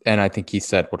I think he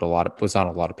said what was on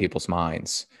a lot of people's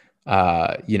minds.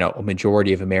 A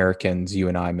majority of Americans, you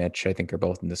and I, Mitch, I think are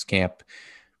both in this camp,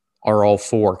 are all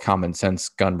for common sense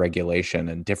gun regulation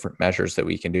and different measures that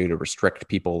we can do to restrict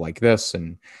people like this.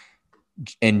 And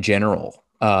in general,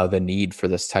 the need for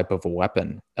this type of a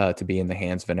weapon to be in the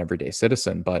hands of an everyday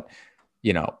citizen. But,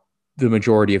 the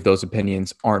majority of those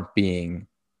opinions aren't being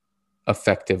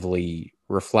effectively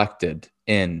reflected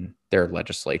in their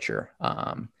legislature.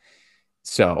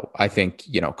 So I think,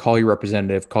 call your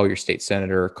representative, call your state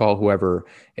senator, call whoever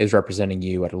is representing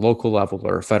you at a local level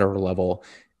or a federal level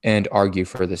and argue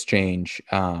for this change.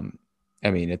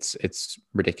 It's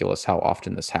ridiculous how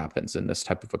often this happens in this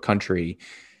type of a country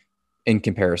in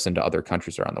comparison to other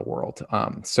countries around the world.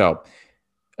 So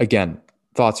again,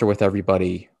 thoughts are with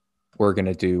everybody. We're going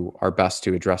to do our best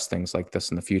to address things like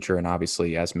this in the future. And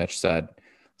obviously, as Mitch said,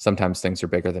 sometimes things are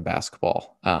bigger than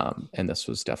basketball. And this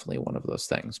was definitely one of those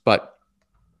things. But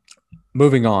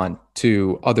moving on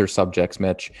to other subjects,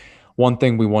 Mitch, one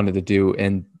thing we wanted to do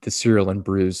in the Cereal and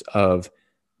Brews of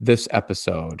this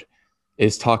episode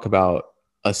is talk about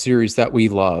a series that we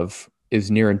love, is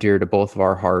near and dear to both of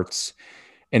our hearts,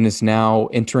 and is now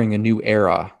entering a new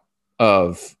era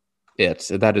of it.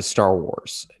 That is Star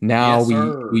Wars. Now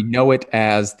yes, we know it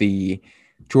as the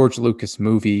George Lucas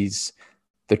movies,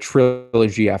 the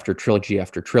trilogy after trilogy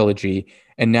after trilogy,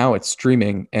 and now it's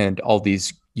streaming and all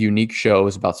these unique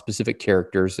shows about specific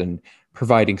characters and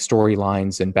providing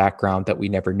storylines and background that we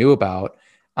never knew about.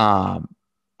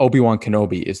 Obi-Wan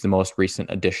Kenobi is the most recent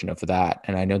edition of that.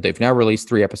 And I know they've now released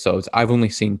 3 episodes. I've only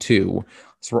seen 2,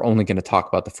 so we're only going to talk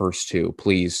about the first 2.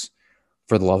 Please,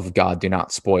 for the love of God, do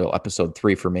not spoil episode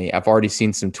 3 for me. I've already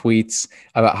seen some tweets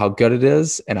about how good it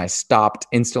is, and I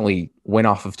instantly went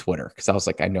off of Twitter because I was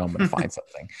like, I know I'm going to find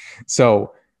something.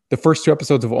 So the first 2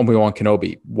 episodes of Obi-Wan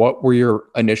Kenobi, what were your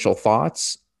initial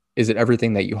thoughts? Is it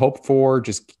everything that you hoped for?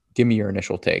 Just give me your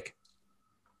initial take.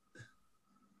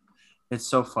 It's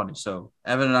so funny. So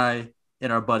Evan and I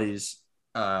and our buddies,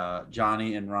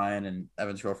 Johnny and Ryan and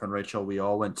Evan's girlfriend Rachel, we were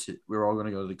all going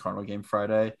to go to the Cardinal game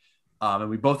Friday. And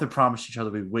we both had promised each other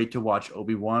we'd wait to watch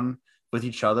Obi-Wan with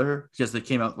each other because they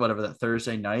came out that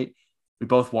Thursday night. We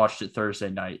both watched it Thursday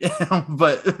night.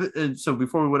 So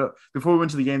before we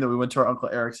went to the game, that we went to our Uncle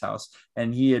Eric's house,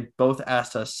 and he had both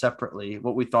asked us separately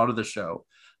what we thought of the show.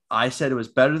 I said it was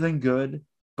better than good,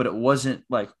 but it wasn't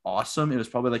like awesome. It was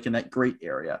probably like in that great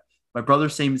area. My brother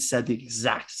said the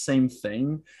exact same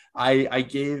thing. I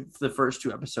gave the first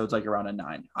 2 episodes like around a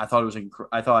 9. I thought it was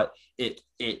I thought it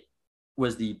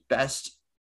was the best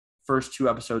first 2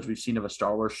 episodes we've seen of a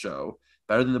Star Wars show.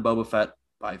 Better than the Boba Fett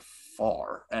by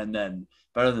far, and then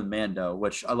better than Mando,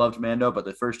 which I loved Mando, but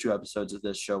the first 2 episodes of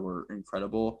this show were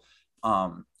incredible.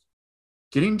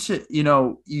 Getting to,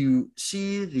 you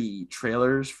see the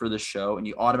trailers for the show and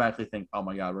you automatically think, oh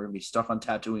my God, we're going to be stuck on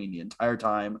Tatooine the entire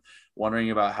time,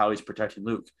 wondering about how he's protecting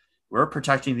Luke. We're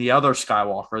protecting the other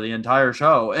Skywalker the entire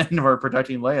show, and we're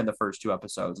protecting Leia in the first 2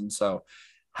 episodes. And so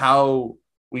how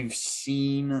we've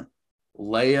seen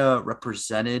Leia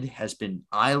represented has been,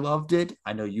 I loved it.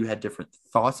 I know you had different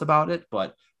thoughts about it,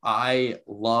 but I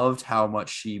loved how much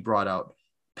she brought out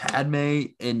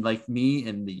Padme and like me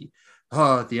in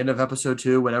at the end of episode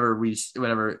 2, whenever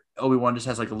Obi-Wan just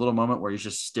has like a little moment where he's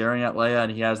just staring at Leia,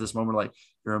 and he has this moment like,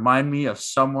 you remind me of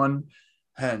someone,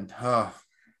 and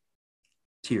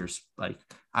tears. Like,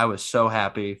 I was so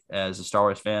happy as a Star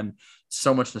Wars fan.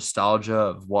 So much nostalgia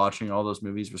of watching all those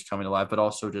movies was coming to life, but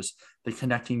also just the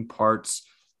connecting parts.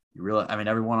 You realize,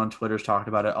 everyone on Twitter's talked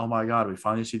about it. Oh my God, we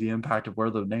finally see the impact of where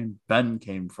the name Ben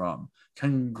came from.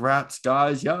 Congrats,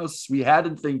 guys. Yes, you had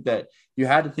to think Ben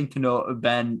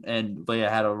and Leia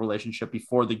had a relationship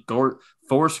before the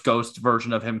Force Ghost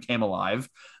version of him came alive.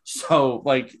 So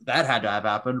like that had to have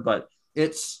happened, but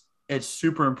it's it's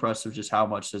super impressive just how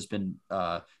much has been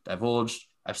divulged.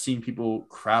 I've seen people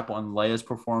crap on Leia's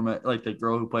performance, like the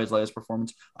girl who plays Leia's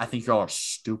performance. I think y'all are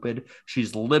stupid.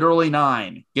 She's literally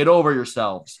 9. Get over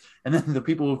yourselves. And then the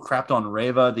people who crapped on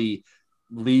Reva, the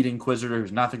lead Inquisitor,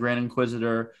 who's not the Grand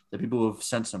Inquisitor, the people who have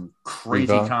sent some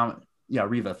crazy Reva. comment. Yeah,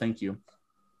 Reva, thank you.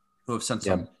 Who have sent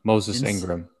some Moses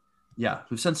Ingram. Yeah,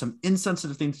 who sent some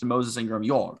insensitive things to Moses Ingram.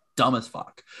 Y'all are dumb as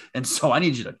fuck. And so I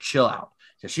need you to chill out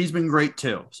because she's been great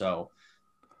too. So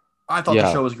I thought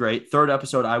the show was great. 3rd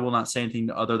episode, I will not say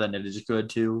anything other than it is good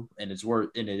too. And it's worth,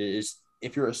 and it is,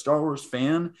 if you're a Star Wars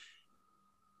fan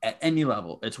at any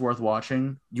level, it's worth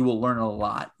watching. You will learn a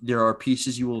lot. There are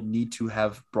pieces you will need to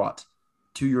have brought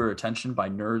to your attention by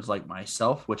nerds like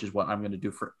myself, which is what I'm going to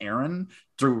do for Aaron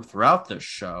throughout this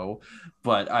show.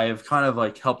 But I have kind of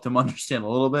like helped him understand a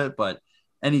little bit, but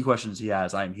any questions he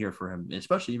has, I'm here for him,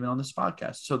 especially even on this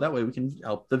podcast. So that way we can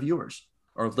help the viewers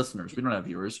or listeners. We don't have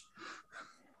viewers.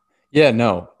 Yeah,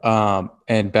 no.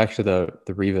 And back to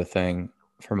the Reva thing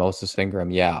for Moses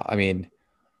Ingram. Yeah, I mean,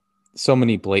 so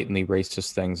many blatantly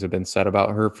racist things have been said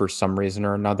about her for some reason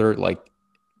or another. Like,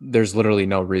 there's literally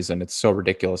no reason. It's so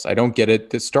ridiculous. I don't get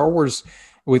it. The Star Wars,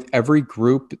 with every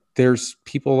group, there's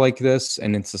people like this,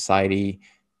 and in society,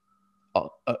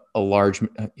 a large,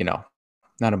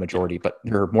 not a majority, but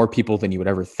there are more people than you would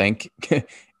ever think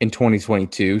in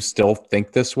 2022 still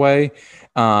think this way.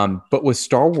 But with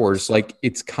Star Wars, like,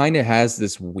 it's kind of has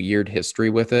this weird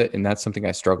history with it. And that's something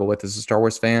I struggle with as a Star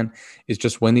Wars fan, is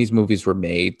just when these movies were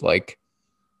made, like,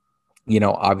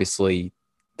 obviously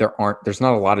there's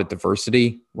not a lot of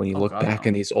diversity when you look back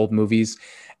in these old movies,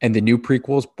 and the new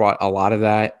prequels brought a lot of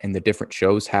that, and the different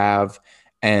shows have.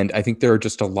 And I think there are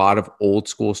just a lot of old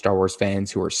school Star Wars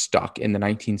fans who are stuck in the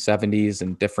 1970s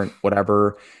and different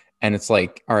whatever. And it's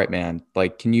like, all right, man,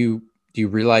 like, do you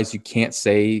realize you can't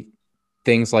say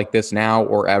things like this now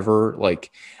or ever?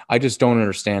 Like, I just don't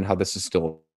understand how this is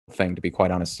still a thing, to be quite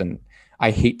honest. And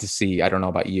I hate to see, I don't know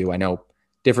about you, I know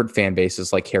different fan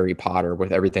bases like Harry Potter,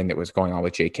 with everything that was going on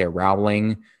with J.K.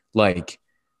 Rowling, like,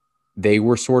 they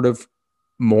were sort of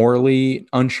morally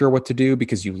unsure what to do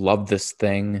because you love this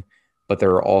thing, but there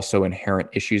are also inherent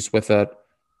issues with it.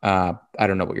 I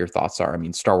don't know what your thoughts are. I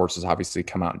mean, Star Wars has obviously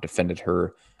come out and defended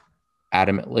her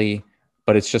adamantly,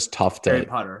 but it's just tough to. Harry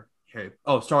Potter.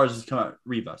 Star Wars has come out.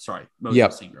 Reva, sorry.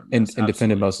 Moses Ingram. Yes, and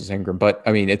defended Moses Ingram. But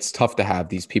I mean, it's tough to have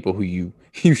these people who you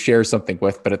share something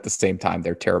with, but at the same time,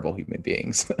 they're terrible human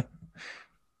beings.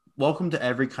 Welcome to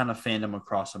every kind of fandom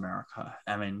across America.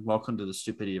 I mean, welcome to the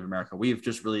stupidity of America. We've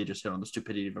just really hit on the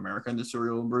stupidity of America and the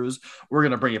Cereal and Brews. We're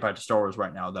going to bring it back to Star Wars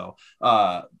right now, though.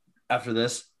 After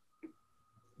this,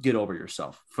 get over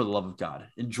yourself, for the love of God.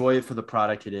 Enjoy it for the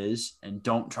product it is, and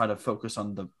don't try to focus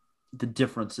on the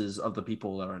differences of the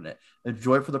people that are in it.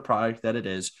 Enjoy it for the product that it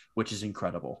is, which is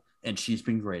incredible. And she's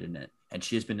been great in it. And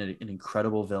she has been an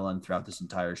incredible villain throughout this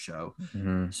entire show.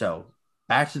 Mm-hmm. So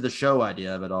back to the show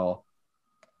idea of it all.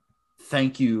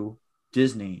 Thank you,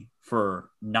 Disney,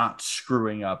 for not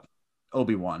screwing up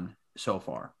Obi-Wan so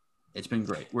far. It's been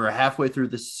great. We're halfway through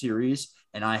this series,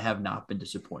 and I have not been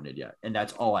disappointed yet. And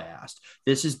that's all I asked.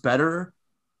 This is better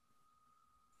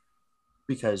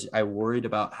because I worried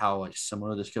about how like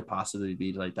similar this could possibly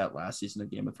be to like that last season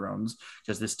of Game of Thrones,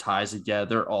 because this ties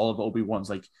together all of Obi-Wan's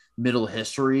like middle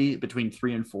history between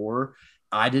 3 and 4.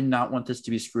 I did not want this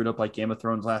to be screwed up like Game of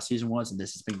Thrones last season was, and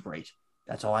this has been great.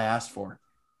 That's all I asked for.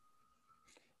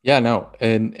 Yeah, no,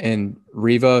 and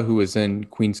Reva, who is in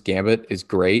Queen's Gambit, is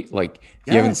great. Like,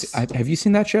 yes. Have you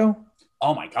seen that show?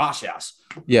 Oh my gosh, yes.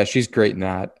 Yeah, she's great in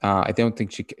that. I don't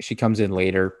think she comes in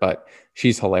later, but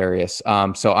she's hilarious.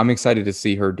 So I'm excited to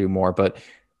see her do more. But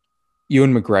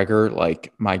Ewan McGregor,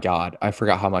 like, my God, I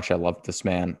forgot how much I love this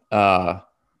man.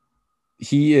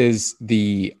 He is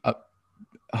the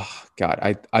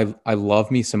God. I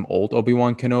love me some old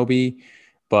Obi-Wan Kenobi,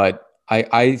 but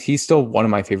he's still one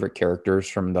of my favorite characters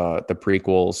from the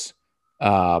prequels.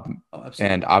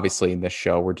 And obviously in this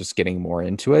show, we're just getting more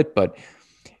into it, but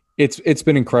it's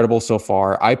been incredible so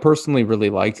far. I personally really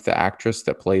liked the actress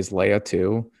that plays Leia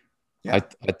too. Yeah.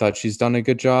 I thought she's done a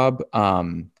good job.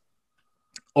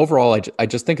 Overall, I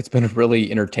just think it's been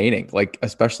really entertaining, like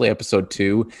especially episode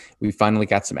 2. We finally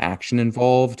got some action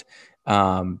involved.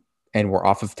 And we're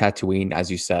off of Tatooine, as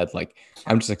you said. Like,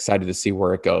 I'm just excited to see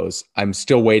where it goes. I'm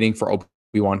still waiting for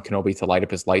Obi-Wan Kenobi to light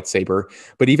up his lightsaber.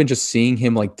 But even just seeing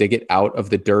him like dig it out of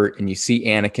the dirt, and you see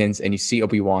Anakin's and you see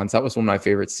Obi-Wan's, that was one of my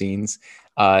favorite scenes.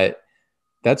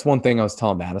 That's one thing I was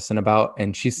telling Madison about,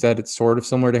 and she said it's sort of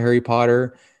similar to Harry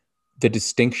Potter. The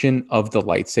distinction of the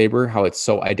lightsaber, how it's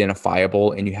so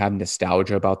identifiable, and you have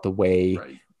nostalgia about the way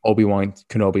Obi-Wan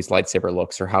Kenobi's lightsaber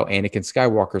looks or how Anakin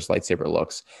Skywalker's lightsaber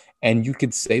looks. And you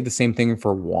could say the same thing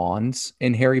for wands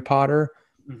in Harry Potter.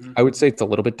 Mm-hmm. I would say it's a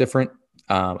little bit different.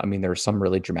 I mean, there are some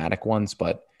really dramatic ones,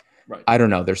 but Right. I don't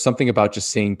know. There's something about just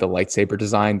seeing the lightsaber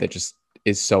design that just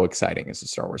is so exciting as a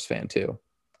Star Wars fan too.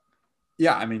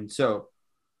 Yeah, I mean, so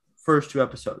first two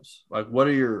episodes, like,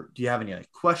 do you have any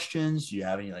like questions? Do you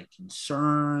have any like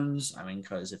concerns? I mean,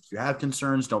 because if you have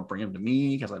concerns, don't bring them to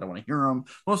me because I don't want to hear them.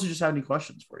 Mostly just have any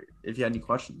questions for you. If you had any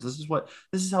questions,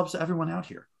 this helps everyone out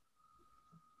here.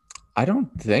 I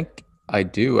don't think I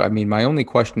do. I mean, my only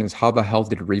question is how the hell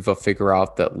did Reva figure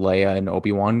out that Leia and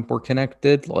Obi-Wan were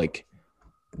connected? Like,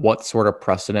 what sort of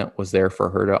precedent was there for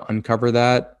her to uncover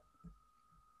that?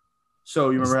 So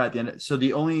you remember at the end, so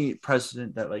the only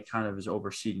precedent that like kind of is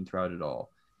overseeing throughout it all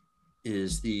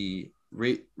is the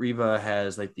Reva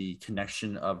has like the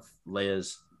connection of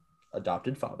Leia's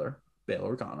adopted father, Bail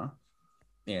Organa,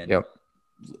 and Yep.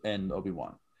 and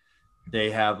Obi-Wan.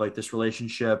 They have like this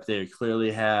relationship. They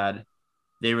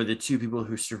were the two people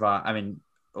who survived. I mean,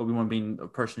 Obi-Wan being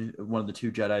one of the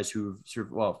two Jedis who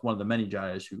one of the many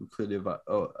Jedis who clearly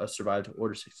survived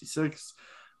Order 66.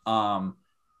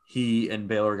 He and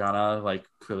Bail Organa like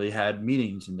clearly had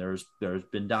meetings, and there's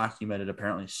been documented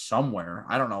apparently somewhere.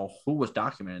 I don't know who was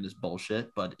documenting this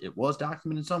bullshit, but it was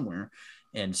documented somewhere.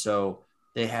 And so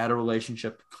they had a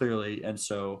relationship clearly. And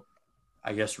so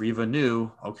I guess Reva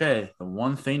knew, okay, the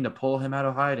one thing to pull him out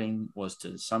of hiding was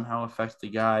to somehow affect the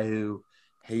guy who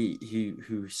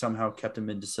somehow kept him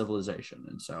into civilization.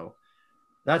 And so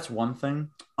that's one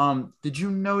thing. Did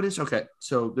you notice? Okay,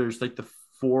 so there's like the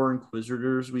 4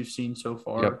 Inquisitors we've seen so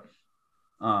far.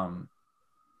 Yep.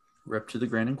 Rip to the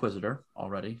Grand Inquisitor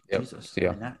already. Yep. Jesus.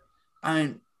 Yeah.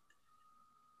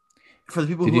 For the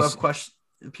people who have questions,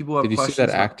 did you see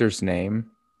that actor's name?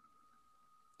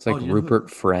 It's like Rupert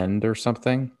Friend or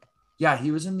something. Yeah, he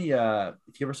was in the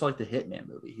if you ever saw like the Hitman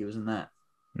movie, he was in that.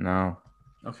 No.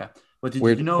 Okay. But did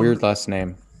you know weird last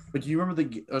name? But do you remember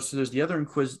so there's the other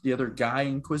guy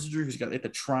Inquisitor who's got like the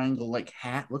triangle like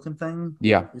hat looking thing?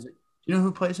 Yeah. Do you know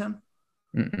who plays him?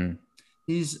 Mm-mm.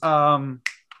 He's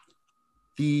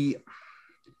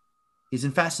he's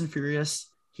in Fast and Furious.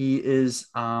 He is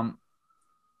not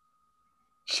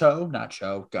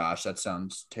Cho. Gosh, that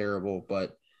sounds terrible,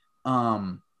 but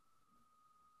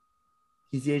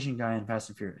he's the Asian guy in Fast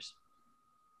and Furious.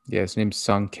 Yeah, his name's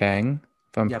Sung Kang,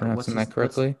 if I'm pronouncing that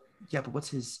correctly. But what's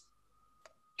his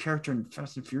character in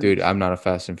Fast and Furious? Dude, I'm not a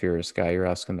Fast and Furious guy. You're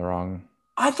asking the wrong.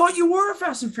 I thought you were a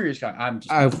Fast and Furious guy.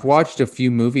 I've watched a few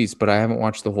movies, but I haven't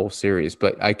watched the whole series.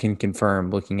 But I can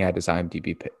confirm, looking at his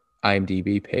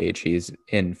IMDb page, he's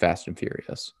in Fast and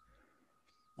Furious.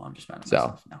 Well, I'm just mad at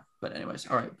myself now. But anyways,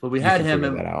 all right. But we had him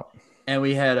and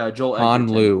we had Joel Han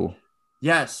Edgerton. Lu.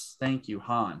 Yes, thank you,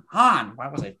 Han. Why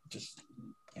was I just?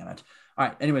 Damn it. All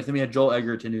right. Anyways, then we had Joel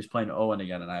Edgerton who's playing Owen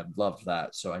again, and I loved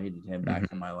that. So I needed him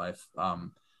back in my life.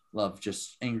 Love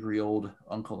just angry old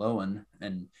Uncle Owen,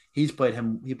 and he played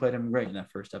him great in that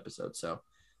first episode. So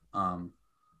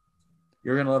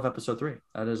you're gonna love episode 3.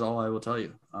 That is all I will tell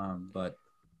you. But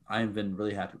I have been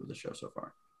really happy with the show so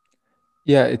far.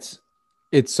 Yeah, it's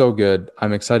so good.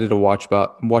 I'm excited to watch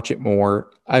it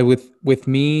more. With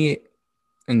me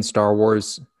in Star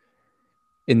Wars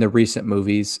in the recent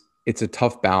movies, it's a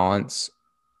tough balance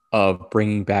of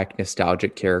bringing back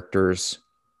nostalgic characters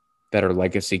that are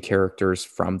legacy characters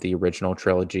from the original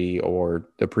trilogy or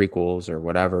the prequels or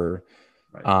whatever,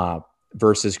 right.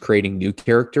 Versus creating new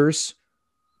characters.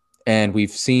 And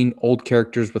we've seen old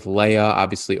characters with Leia,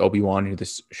 obviously Obi-Wan, who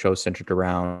this show centered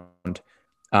around,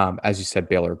 as you said,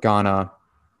 Bail Organa.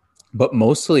 But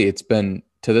mostly it's been,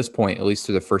 to this point, at least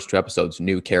through the first 2 episodes,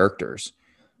 new characters,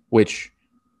 which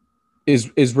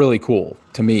is really cool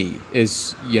to me.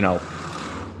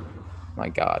 My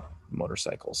God,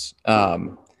 motorcycles.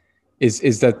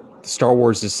 Is that Star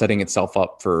Wars is setting itself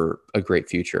up for a great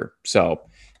future. So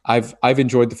I've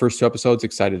enjoyed the first 2 episodes,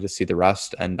 excited to see the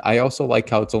rest. And I also like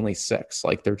how it's only 6.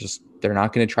 Like they're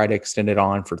not going to try to extend it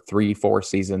on for 3-4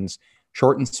 seasons.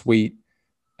 Short and sweet,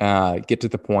 get to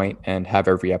the point and have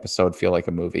every episode feel like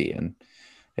a movie. And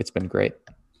it's been great.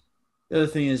 The other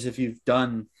thing is if you're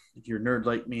a nerd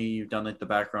like me, you've done like the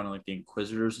background on like the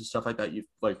Inquisitors and stuff like that. You've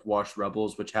like watched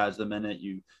Rebels, which has them in it.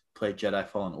 You played Jedi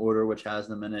Fallen Order, which has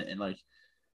them in it. And like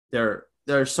there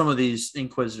are some of these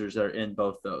Inquisitors that are in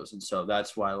both those. And so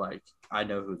that's why like I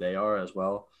know who they are as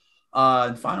well.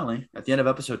 And finally, at the end of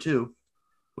episode 2,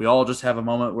 we all just have a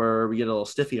moment where we get a little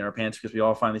stiffy in our pants because we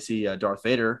all finally see Darth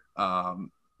Vader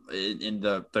in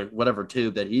the whatever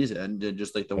tube that he's in,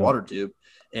 just like the water tube.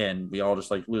 And we all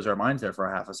just like lose our minds there for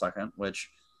a half a second, which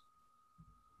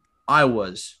I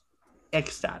was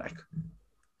ecstatic.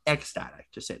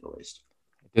 ecstatic, to say the least.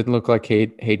 It didn't look like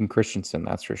Hayden Christensen,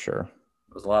 that's for sure.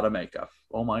 It was a lot of makeup.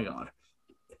 Oh my god,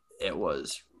 it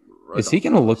was. Is he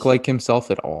going to look like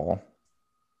himself at all?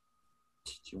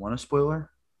 Do you want a spoiler?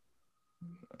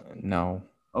 No.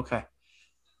 Okay.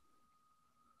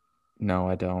 No,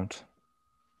 I don't.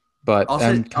 But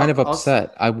I'm kind of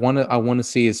upset. I want to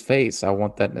see his face. I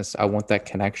want that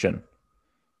connection.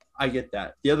 I get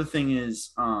that. The other thing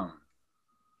is,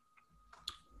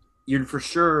 you're for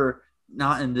sure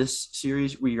not in this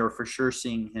series. We are for sure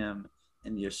seeing him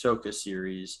in the Ahsoka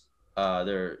series.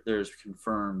 There's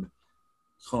confirmed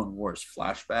Clone Wars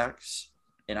flashbacks,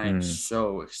 and I am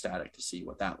so ecstatic to see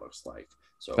what that looks like.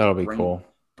 So that'll be cool.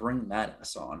 Bring that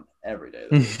ass on every day of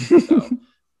the week.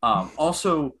 So,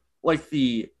 also like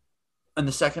in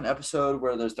the second episode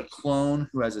where there's the clone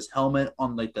who has his helmet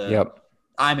on, like the. Yep.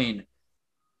 I mean,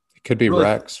 it could be really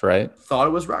Rex, right? Thought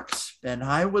it was Rex, and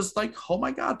I was like, "Oh my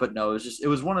god!" But no, it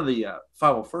was one of the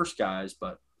 501st guys,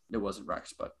 but it wasn't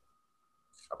Rex. But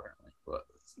apparently,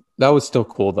 that was still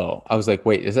cool though. I was like,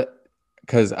 "Wait, is it?"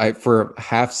 Because for a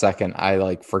half second, I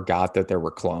like forgot that there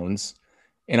were clones,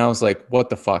 and I was like, "What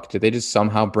the fuck? Did they just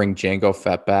somehow bring Jango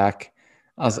Fett back?"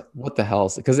 I was like, "What the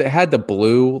hell?" Because it had the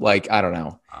blue, like I don't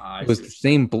know, it was the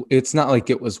same. It's not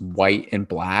like it was white and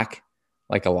black,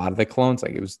 like a lot of the clones.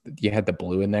 Like it was, you had the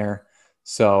blue in there.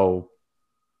 So,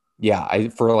 yeah,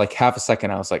 for like half a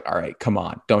second, I was like, "All right, come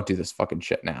on, don't do this fucking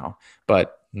shit now."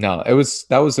 But no,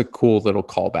 that was a cool little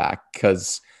callback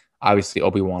because obviously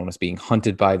Obi-Wan was being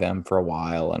hunted by them for a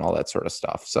while and all that sort of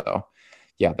stuff. So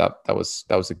yeah, that was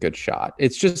a good shot.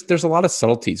 It's just, there's a lot of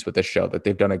subtleties with this show that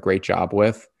they've done a great job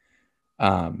with.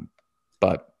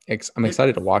 But I'm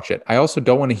excited to watch it. I also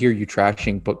don't want to hear you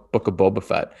trashing Book of Boba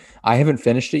Fett. I haven't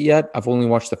finished it yet. I've only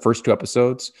watched the first 2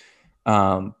 episodes.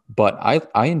 But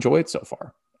I enjoy it so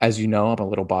far. As you know, I'm a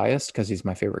little biased because he's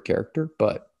my favorite character,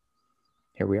 but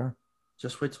here we are.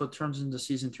 Just wait till it turns into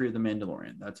season 3 of The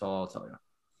Mandalorian. That's all I'll tell you.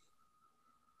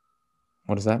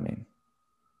 What does that mean?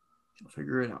 You'll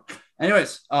figure it out.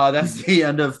 Anyways, that's the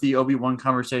end of the Obi-Wan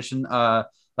conversation.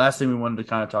 Last thing we wanted to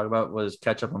kind of talk about was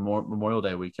catch up on Memorial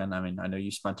Day weekend. I mean, I know you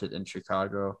spent it in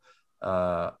Chicago.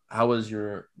 How was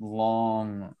your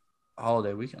long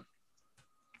holiday weekend?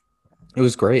 It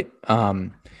was great.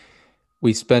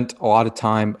 We spent a lot of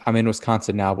time. I'm in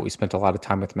Wisconsin now, but we spent a lot of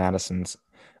time with Madison's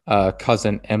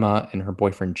cousin Emma and her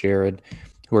boyfriend Jared,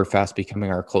 who are fast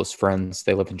becoming our close friends.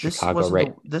 They live in Chicago,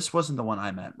 right? This wasn't the one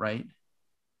I met, right?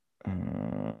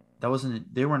 That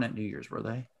wasn't. They weren't at New Year's, were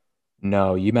they?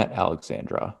 No, you met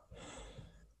Alexandra.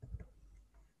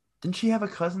 Didn't she have a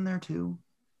cousin there too?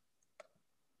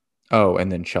 Oh,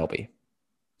 and then Shelby.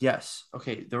 Yes.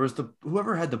 Okay. There was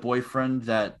whoever had the boyfriend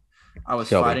that I was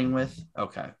fighting with.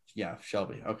 Okay. Yeah,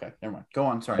 Shelby. Okay. Never mind. Go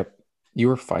on. Sorry. Yep. You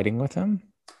were fighting with him?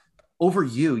 Over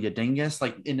you dingus.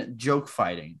 Like in joke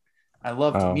fighting. I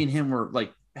loved me and him were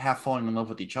like half falling in love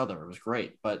with each other. It was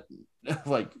great. But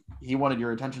like he wanted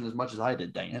your attention as much as I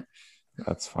did, dang it.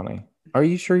 That's funny. Are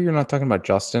you sure you're not talking about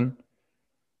Justin?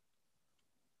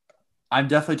 I'm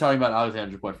definitely talking about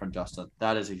Alexandra's boyfriend, Justin.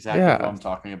 That is exactly what I'm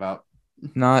talking about.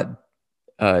 Not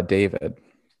David.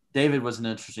 David was an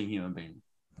interesting human being.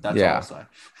 That's all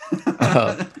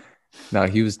I'll say. No,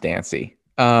 he was dancy.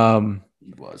 He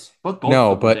was. Both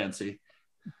were dancy.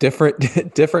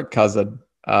 Different cousin.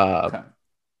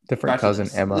 Different cousin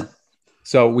Emma.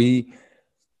 So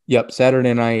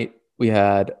Saturday night we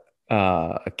had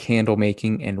a candle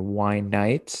making and wine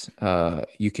night.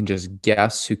 You can just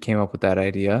guess who came up with that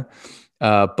idea.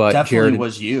 But definitely Jared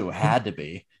was you. Had to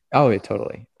be. Oh, yeah,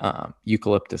 totally.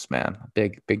 Eucalyptus man,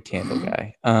 big candle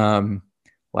guy.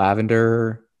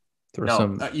 Lavender.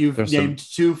 You've named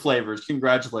 2 flavors.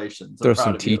 Congratulations. There's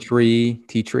some tea tree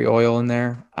oil in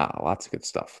there. Lots of good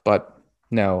stuff. But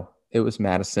no, it was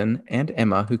Madison and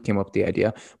Emma who came up with the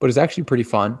idea. But it's actually pretty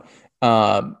fun.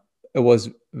 It was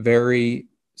very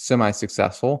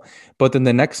semi-successful, but then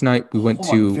the next night we went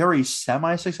to very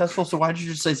semi-successful. So why did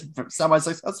you just say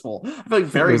semi-successful? I feel like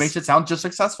very makes it sound just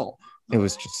successful. It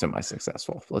was just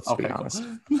semi-successful. Let's be honest.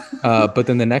 Cool. But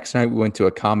then the next night we went to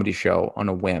a comedy show on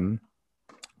a whim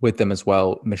with them as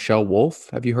well. Michelle Wolf.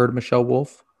 Have you heard of Michelle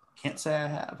Wolf? Can't say I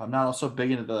have. I'm not also big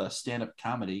into the stand-up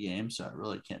comedy game, so I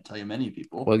really can't tell you many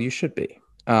people. Well, you should be.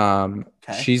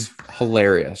 She's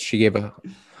hilarious. She gave a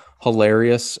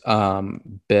hilarious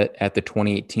bit at the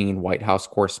 2018 White House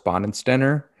Correspondents'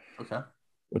 Dinner. Okay.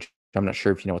 Which I'm not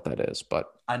sure if you know what that is, but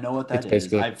I know what that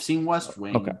is. I've seen West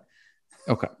Wing.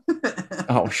 Okay.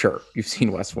 Oh, sure. You've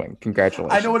seen West Wing.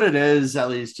 Congratulations. I know what it is, at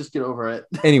least. Just get over it.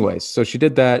 Anyways, so she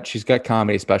did that. She's got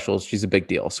comedy specials. She's a big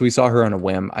deal. So we saw her on a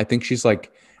whim. I think she's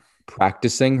like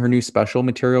practicing her new special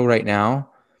material right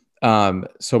now.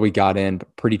 So we got in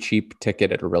pretty cheap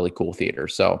ticket at a really cool theater.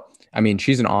 So I mean,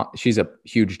 she's a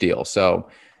huge deal. So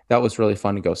that was really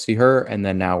fun to go see her. And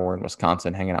then now we're in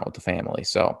Wisconsin hanging out with the family.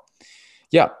 So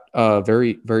yeah,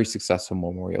 very, very successful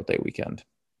Memorial Day weekend.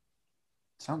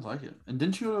 Sounds like it. And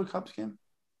didn't you go to a Cubs game?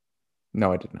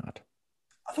 No, I did not.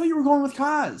 I thought you were going with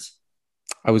Kaz.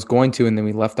 I was going to, and then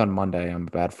we left on Monday. I'm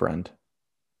a bad friend.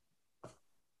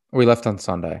 We left on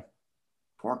Sunday.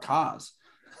 Poor Kaz.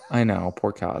 I know,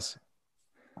 poor Kaz.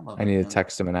 I need to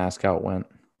text him and ask how it went.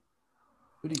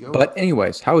 Who do you go But with?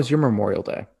 anyways, how was your Memorial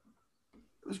Day?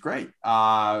 It was great.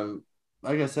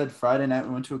 Like I said, Friday night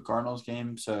we went to a Cardinals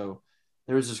game. So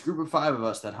there was this group of 5 of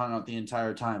us that hung out the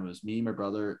entire time. It was me, my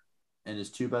brother, and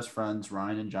his 2 best friends,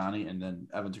 Ryan and Johnny, and then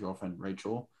Evan's girlfriend,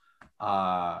 Rachel.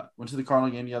 Went to the Cardinal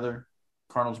game together.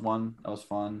 Cardinals won. That was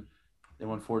fun. They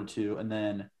won 4-2. And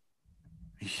then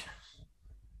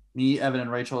me, Evan,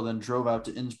 and Rachel then drove out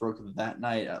to Innsbruck that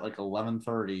night at like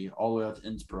 11:30, all the way out to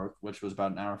Innsbruck, which was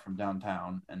about an hour from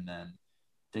downtown, and then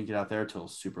didn't get out there till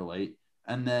super late.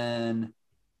 And then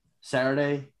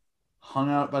Saturday,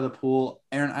 hung out by the pool.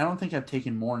 Aaron, I don't think I've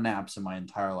taken more naps in my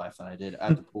entire life than I did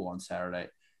at the pool on Saturday.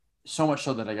 So much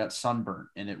so that I got sunburnt,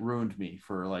 and it ruined me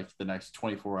for like the next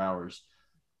 24 hours.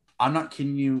 I'm not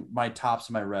kidding you. My tops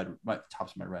of my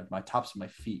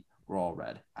feet were all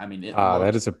red. I mean,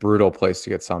 That is a brutal place to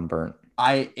get sunburnt.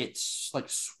 It's like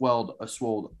swelled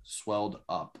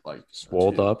up, like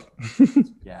Swolled up.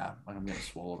 Yeah, like I'm getting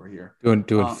swole over here. Doing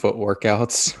foot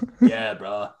workouts. Yeah,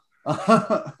 bro.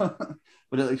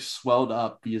 But it like swelled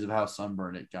up because of how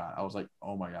sunburned it got. I was like,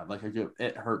 oh my god, like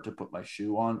it hurt to put my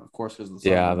shoe on, of course, because of the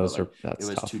sunburn. Yeah, that's it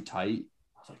was tough. too tight.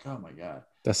 I was like, oh my god.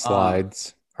 The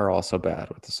slides are also bad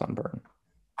with the sunburn.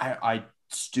 I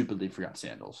stupidly forgot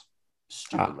sandals.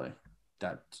 Stupidly.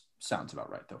 That sounds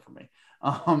about right though for me.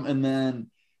 And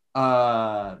then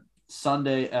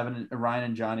Sunday, Ryan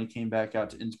and Johnny came back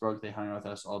out to Innsbruck. They hung out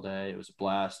with us all day. It was a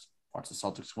blast. Watched the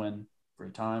Celtics win.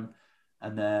 Great time.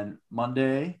 And then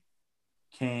Monday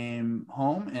came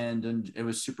home and it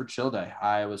was super chill day.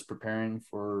 I was preparing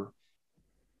for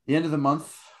the end of the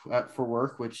month for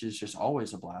work, which is just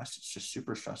always a blast. It's just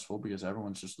super stressful because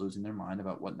everyone's just losing their mind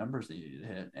about what numbers they need to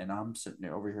hit. And I'm sitting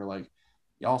over here like,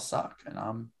 y'all suck. And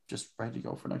I'm just ready to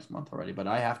go for next month already. But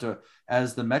I have to,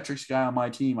 as the metrics guy on my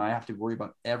team, I have to worry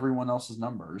about everyone else's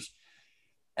numbers.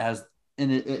 And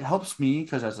it helps me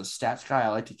because as a stats guy, I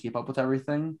like to keep up with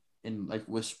everything in like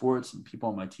with sports and people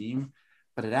on my team.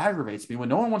 But it aggravates me when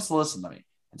no one wants to listen to me.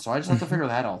 And so I just have to figure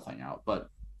that whole thing out. But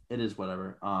it is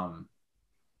whatever.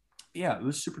 Yeah, it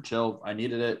was super chill. I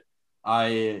needed it.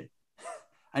 I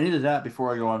needed that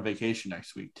before I go on vacation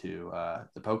next week to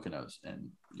the Poconos and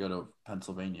go to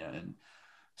Pennsylvania and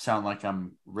sound like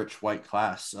I'm rich white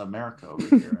class America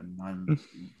over here. And I'm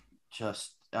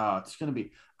just it's gonna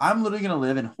be. I'm literally gonna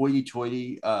live in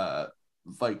hoity-toity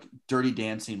like Dirty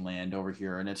Dancing land over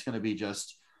here, and it's gonna be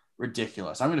just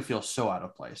ridiculous. I'm gonna feel so out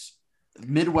of place.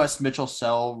 Midwest Mitchell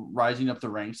Cell rising up the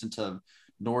ranks into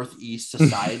Northeast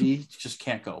society just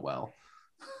can't go well.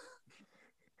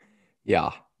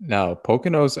 Yeah, no,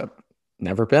 Poconos I've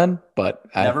never been, but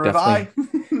Never I've have I.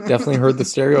 definitely heard the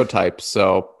stereotypes.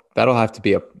 So that'll have to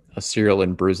be a Cereal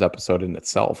and Brews episode in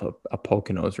itself, a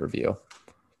Poconos review.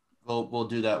 We'll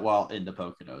do that while in the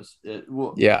Poconos.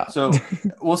 Yeah. So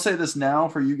we'll say this now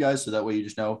for you guys, so that way you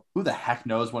just know who the heck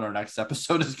knows when our next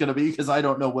episode is going to be, because I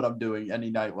don't know what I'm doing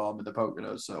any night while I'm in the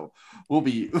Poconos. So we'll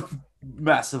be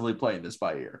massively playing this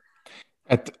by ear.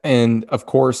 And of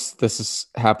course,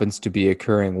 happens to be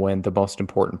occurring when the most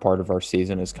important part of our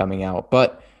season is coming out.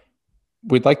 But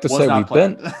we'd like to say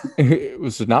it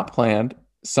was not planned.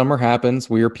 Summer happens.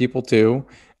 We are people too.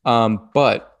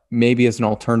 But maybe as an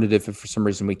alternative, if for some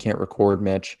reason we can't record,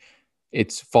 Mitch,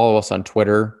 it's follow us on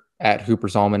Twitter at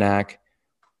Hooper's Almanac.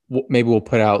 Maybe we'll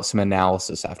put out some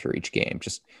analysis after each game,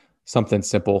 just something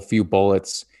simple, a few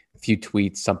bullets, a few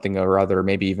tweets, something or other,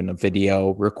 maybe even a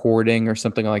video recording or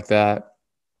something like that.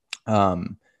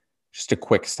 Just a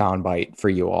quick soundbite for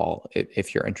you all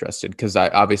if you're interested, because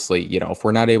obviously, if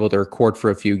we're not able to record for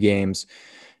a few games,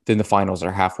 then the finals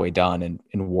are halfway done and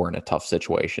we're in a tough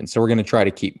situation. So we're going to try to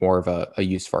keep more of a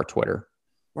use for our Twitter.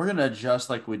 We're going to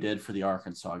adjust like we did for the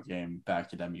Arkansas game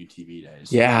back at MUTV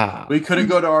days. Yeah. We couldn't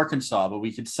go to Arkansas, but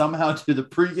we could somehow do the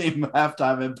pregame,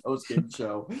 halftime, and postgame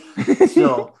show.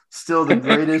 Still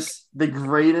the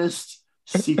greatest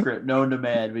secret known to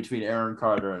man between Aaron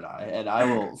Carter and I. And I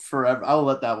will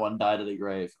let that one die to the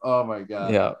grave. Oh my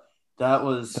God. Yeah. That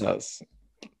was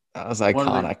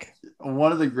iconic.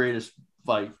 One of the greatest,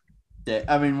 one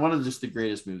of just the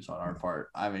greatest moves on our part.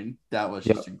 I mean, that was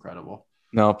just incredible.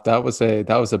 No, that was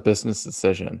a business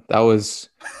decision. That was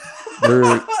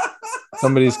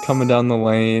somebody's coming down the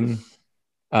lane.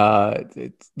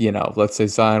 Let's say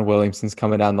Zion Williamson's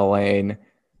coming down the lane.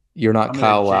 You're not I'm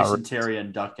Kyle gonna Lowry. Jason Terry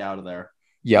and duck out of there.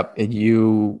 Yep. And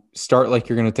you start like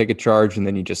you're going to take a charge, and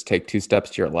then you just take 2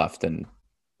 steps to your left and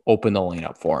open the lane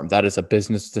up for him. That is a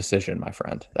business decision, my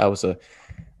friend. That was a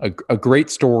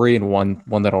great story, and one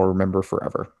that I'll remember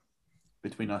forever.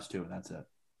 Between us two, and that's it.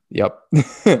 Yep.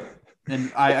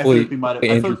 And I feel like we might have.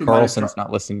 Andrew Carlson's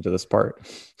not listening to this part.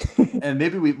 And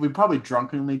maybe we probably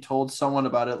drunkenly told someone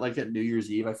about it, like at New Year's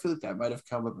Eve. I feel like that might have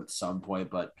come up at some point,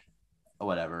 but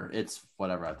whatever. It's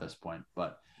whatever at this point.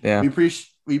 But yeah, we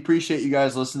appreciate you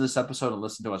guys listening to this episode and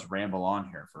listen to us ramble on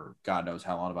here for God knows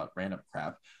how long about random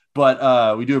crap.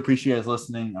 But we do appreciate you guys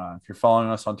listening. If you're following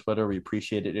us on Twitter, we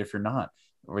appreciate it. If you're not,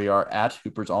 we are at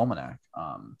Hooper's Almanac.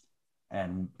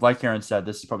 And like Aaron said,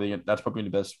 that's probably going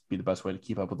to be the best way to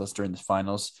keep up with us during the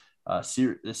finals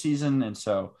this season. And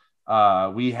so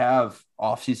we have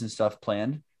off-season stuff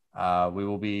planned. We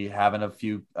will be having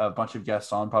a bunch of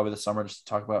guests on probably this summer just to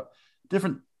talk about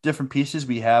different pieces.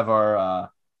 We have our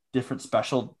different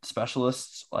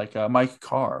specialists like Mike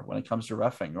Carr when it comes to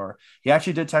reffing. Or he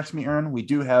actually did text me, Aaron. We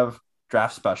do have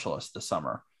draft specialists this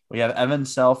summer. We have Evan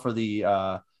Sell for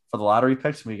the lottery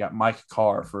picks, and we got Mike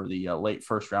Carr for the late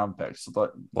first round picks,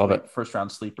 Love it. First round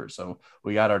sleepers. So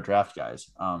we got our draft guys.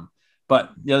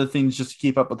 But the other thing is just to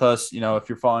keep up with us. If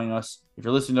you're following us, if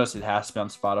you're listening to us, it has to be on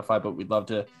Spotify, but we'd love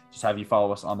to just have you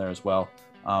follow us on there as well.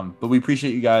 But we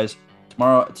appreciate you guys.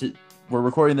 We're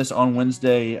recording this on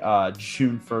Wednesday,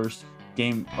 June 1st.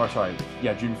 June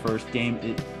 1st.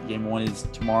 Game 1 is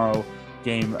tomorrow.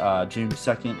 Game June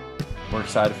 2nd. We're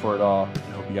excited for it all.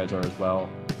 I hope you guys are as well.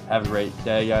 Have a great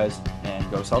day, guys,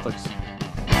 and go Celtics.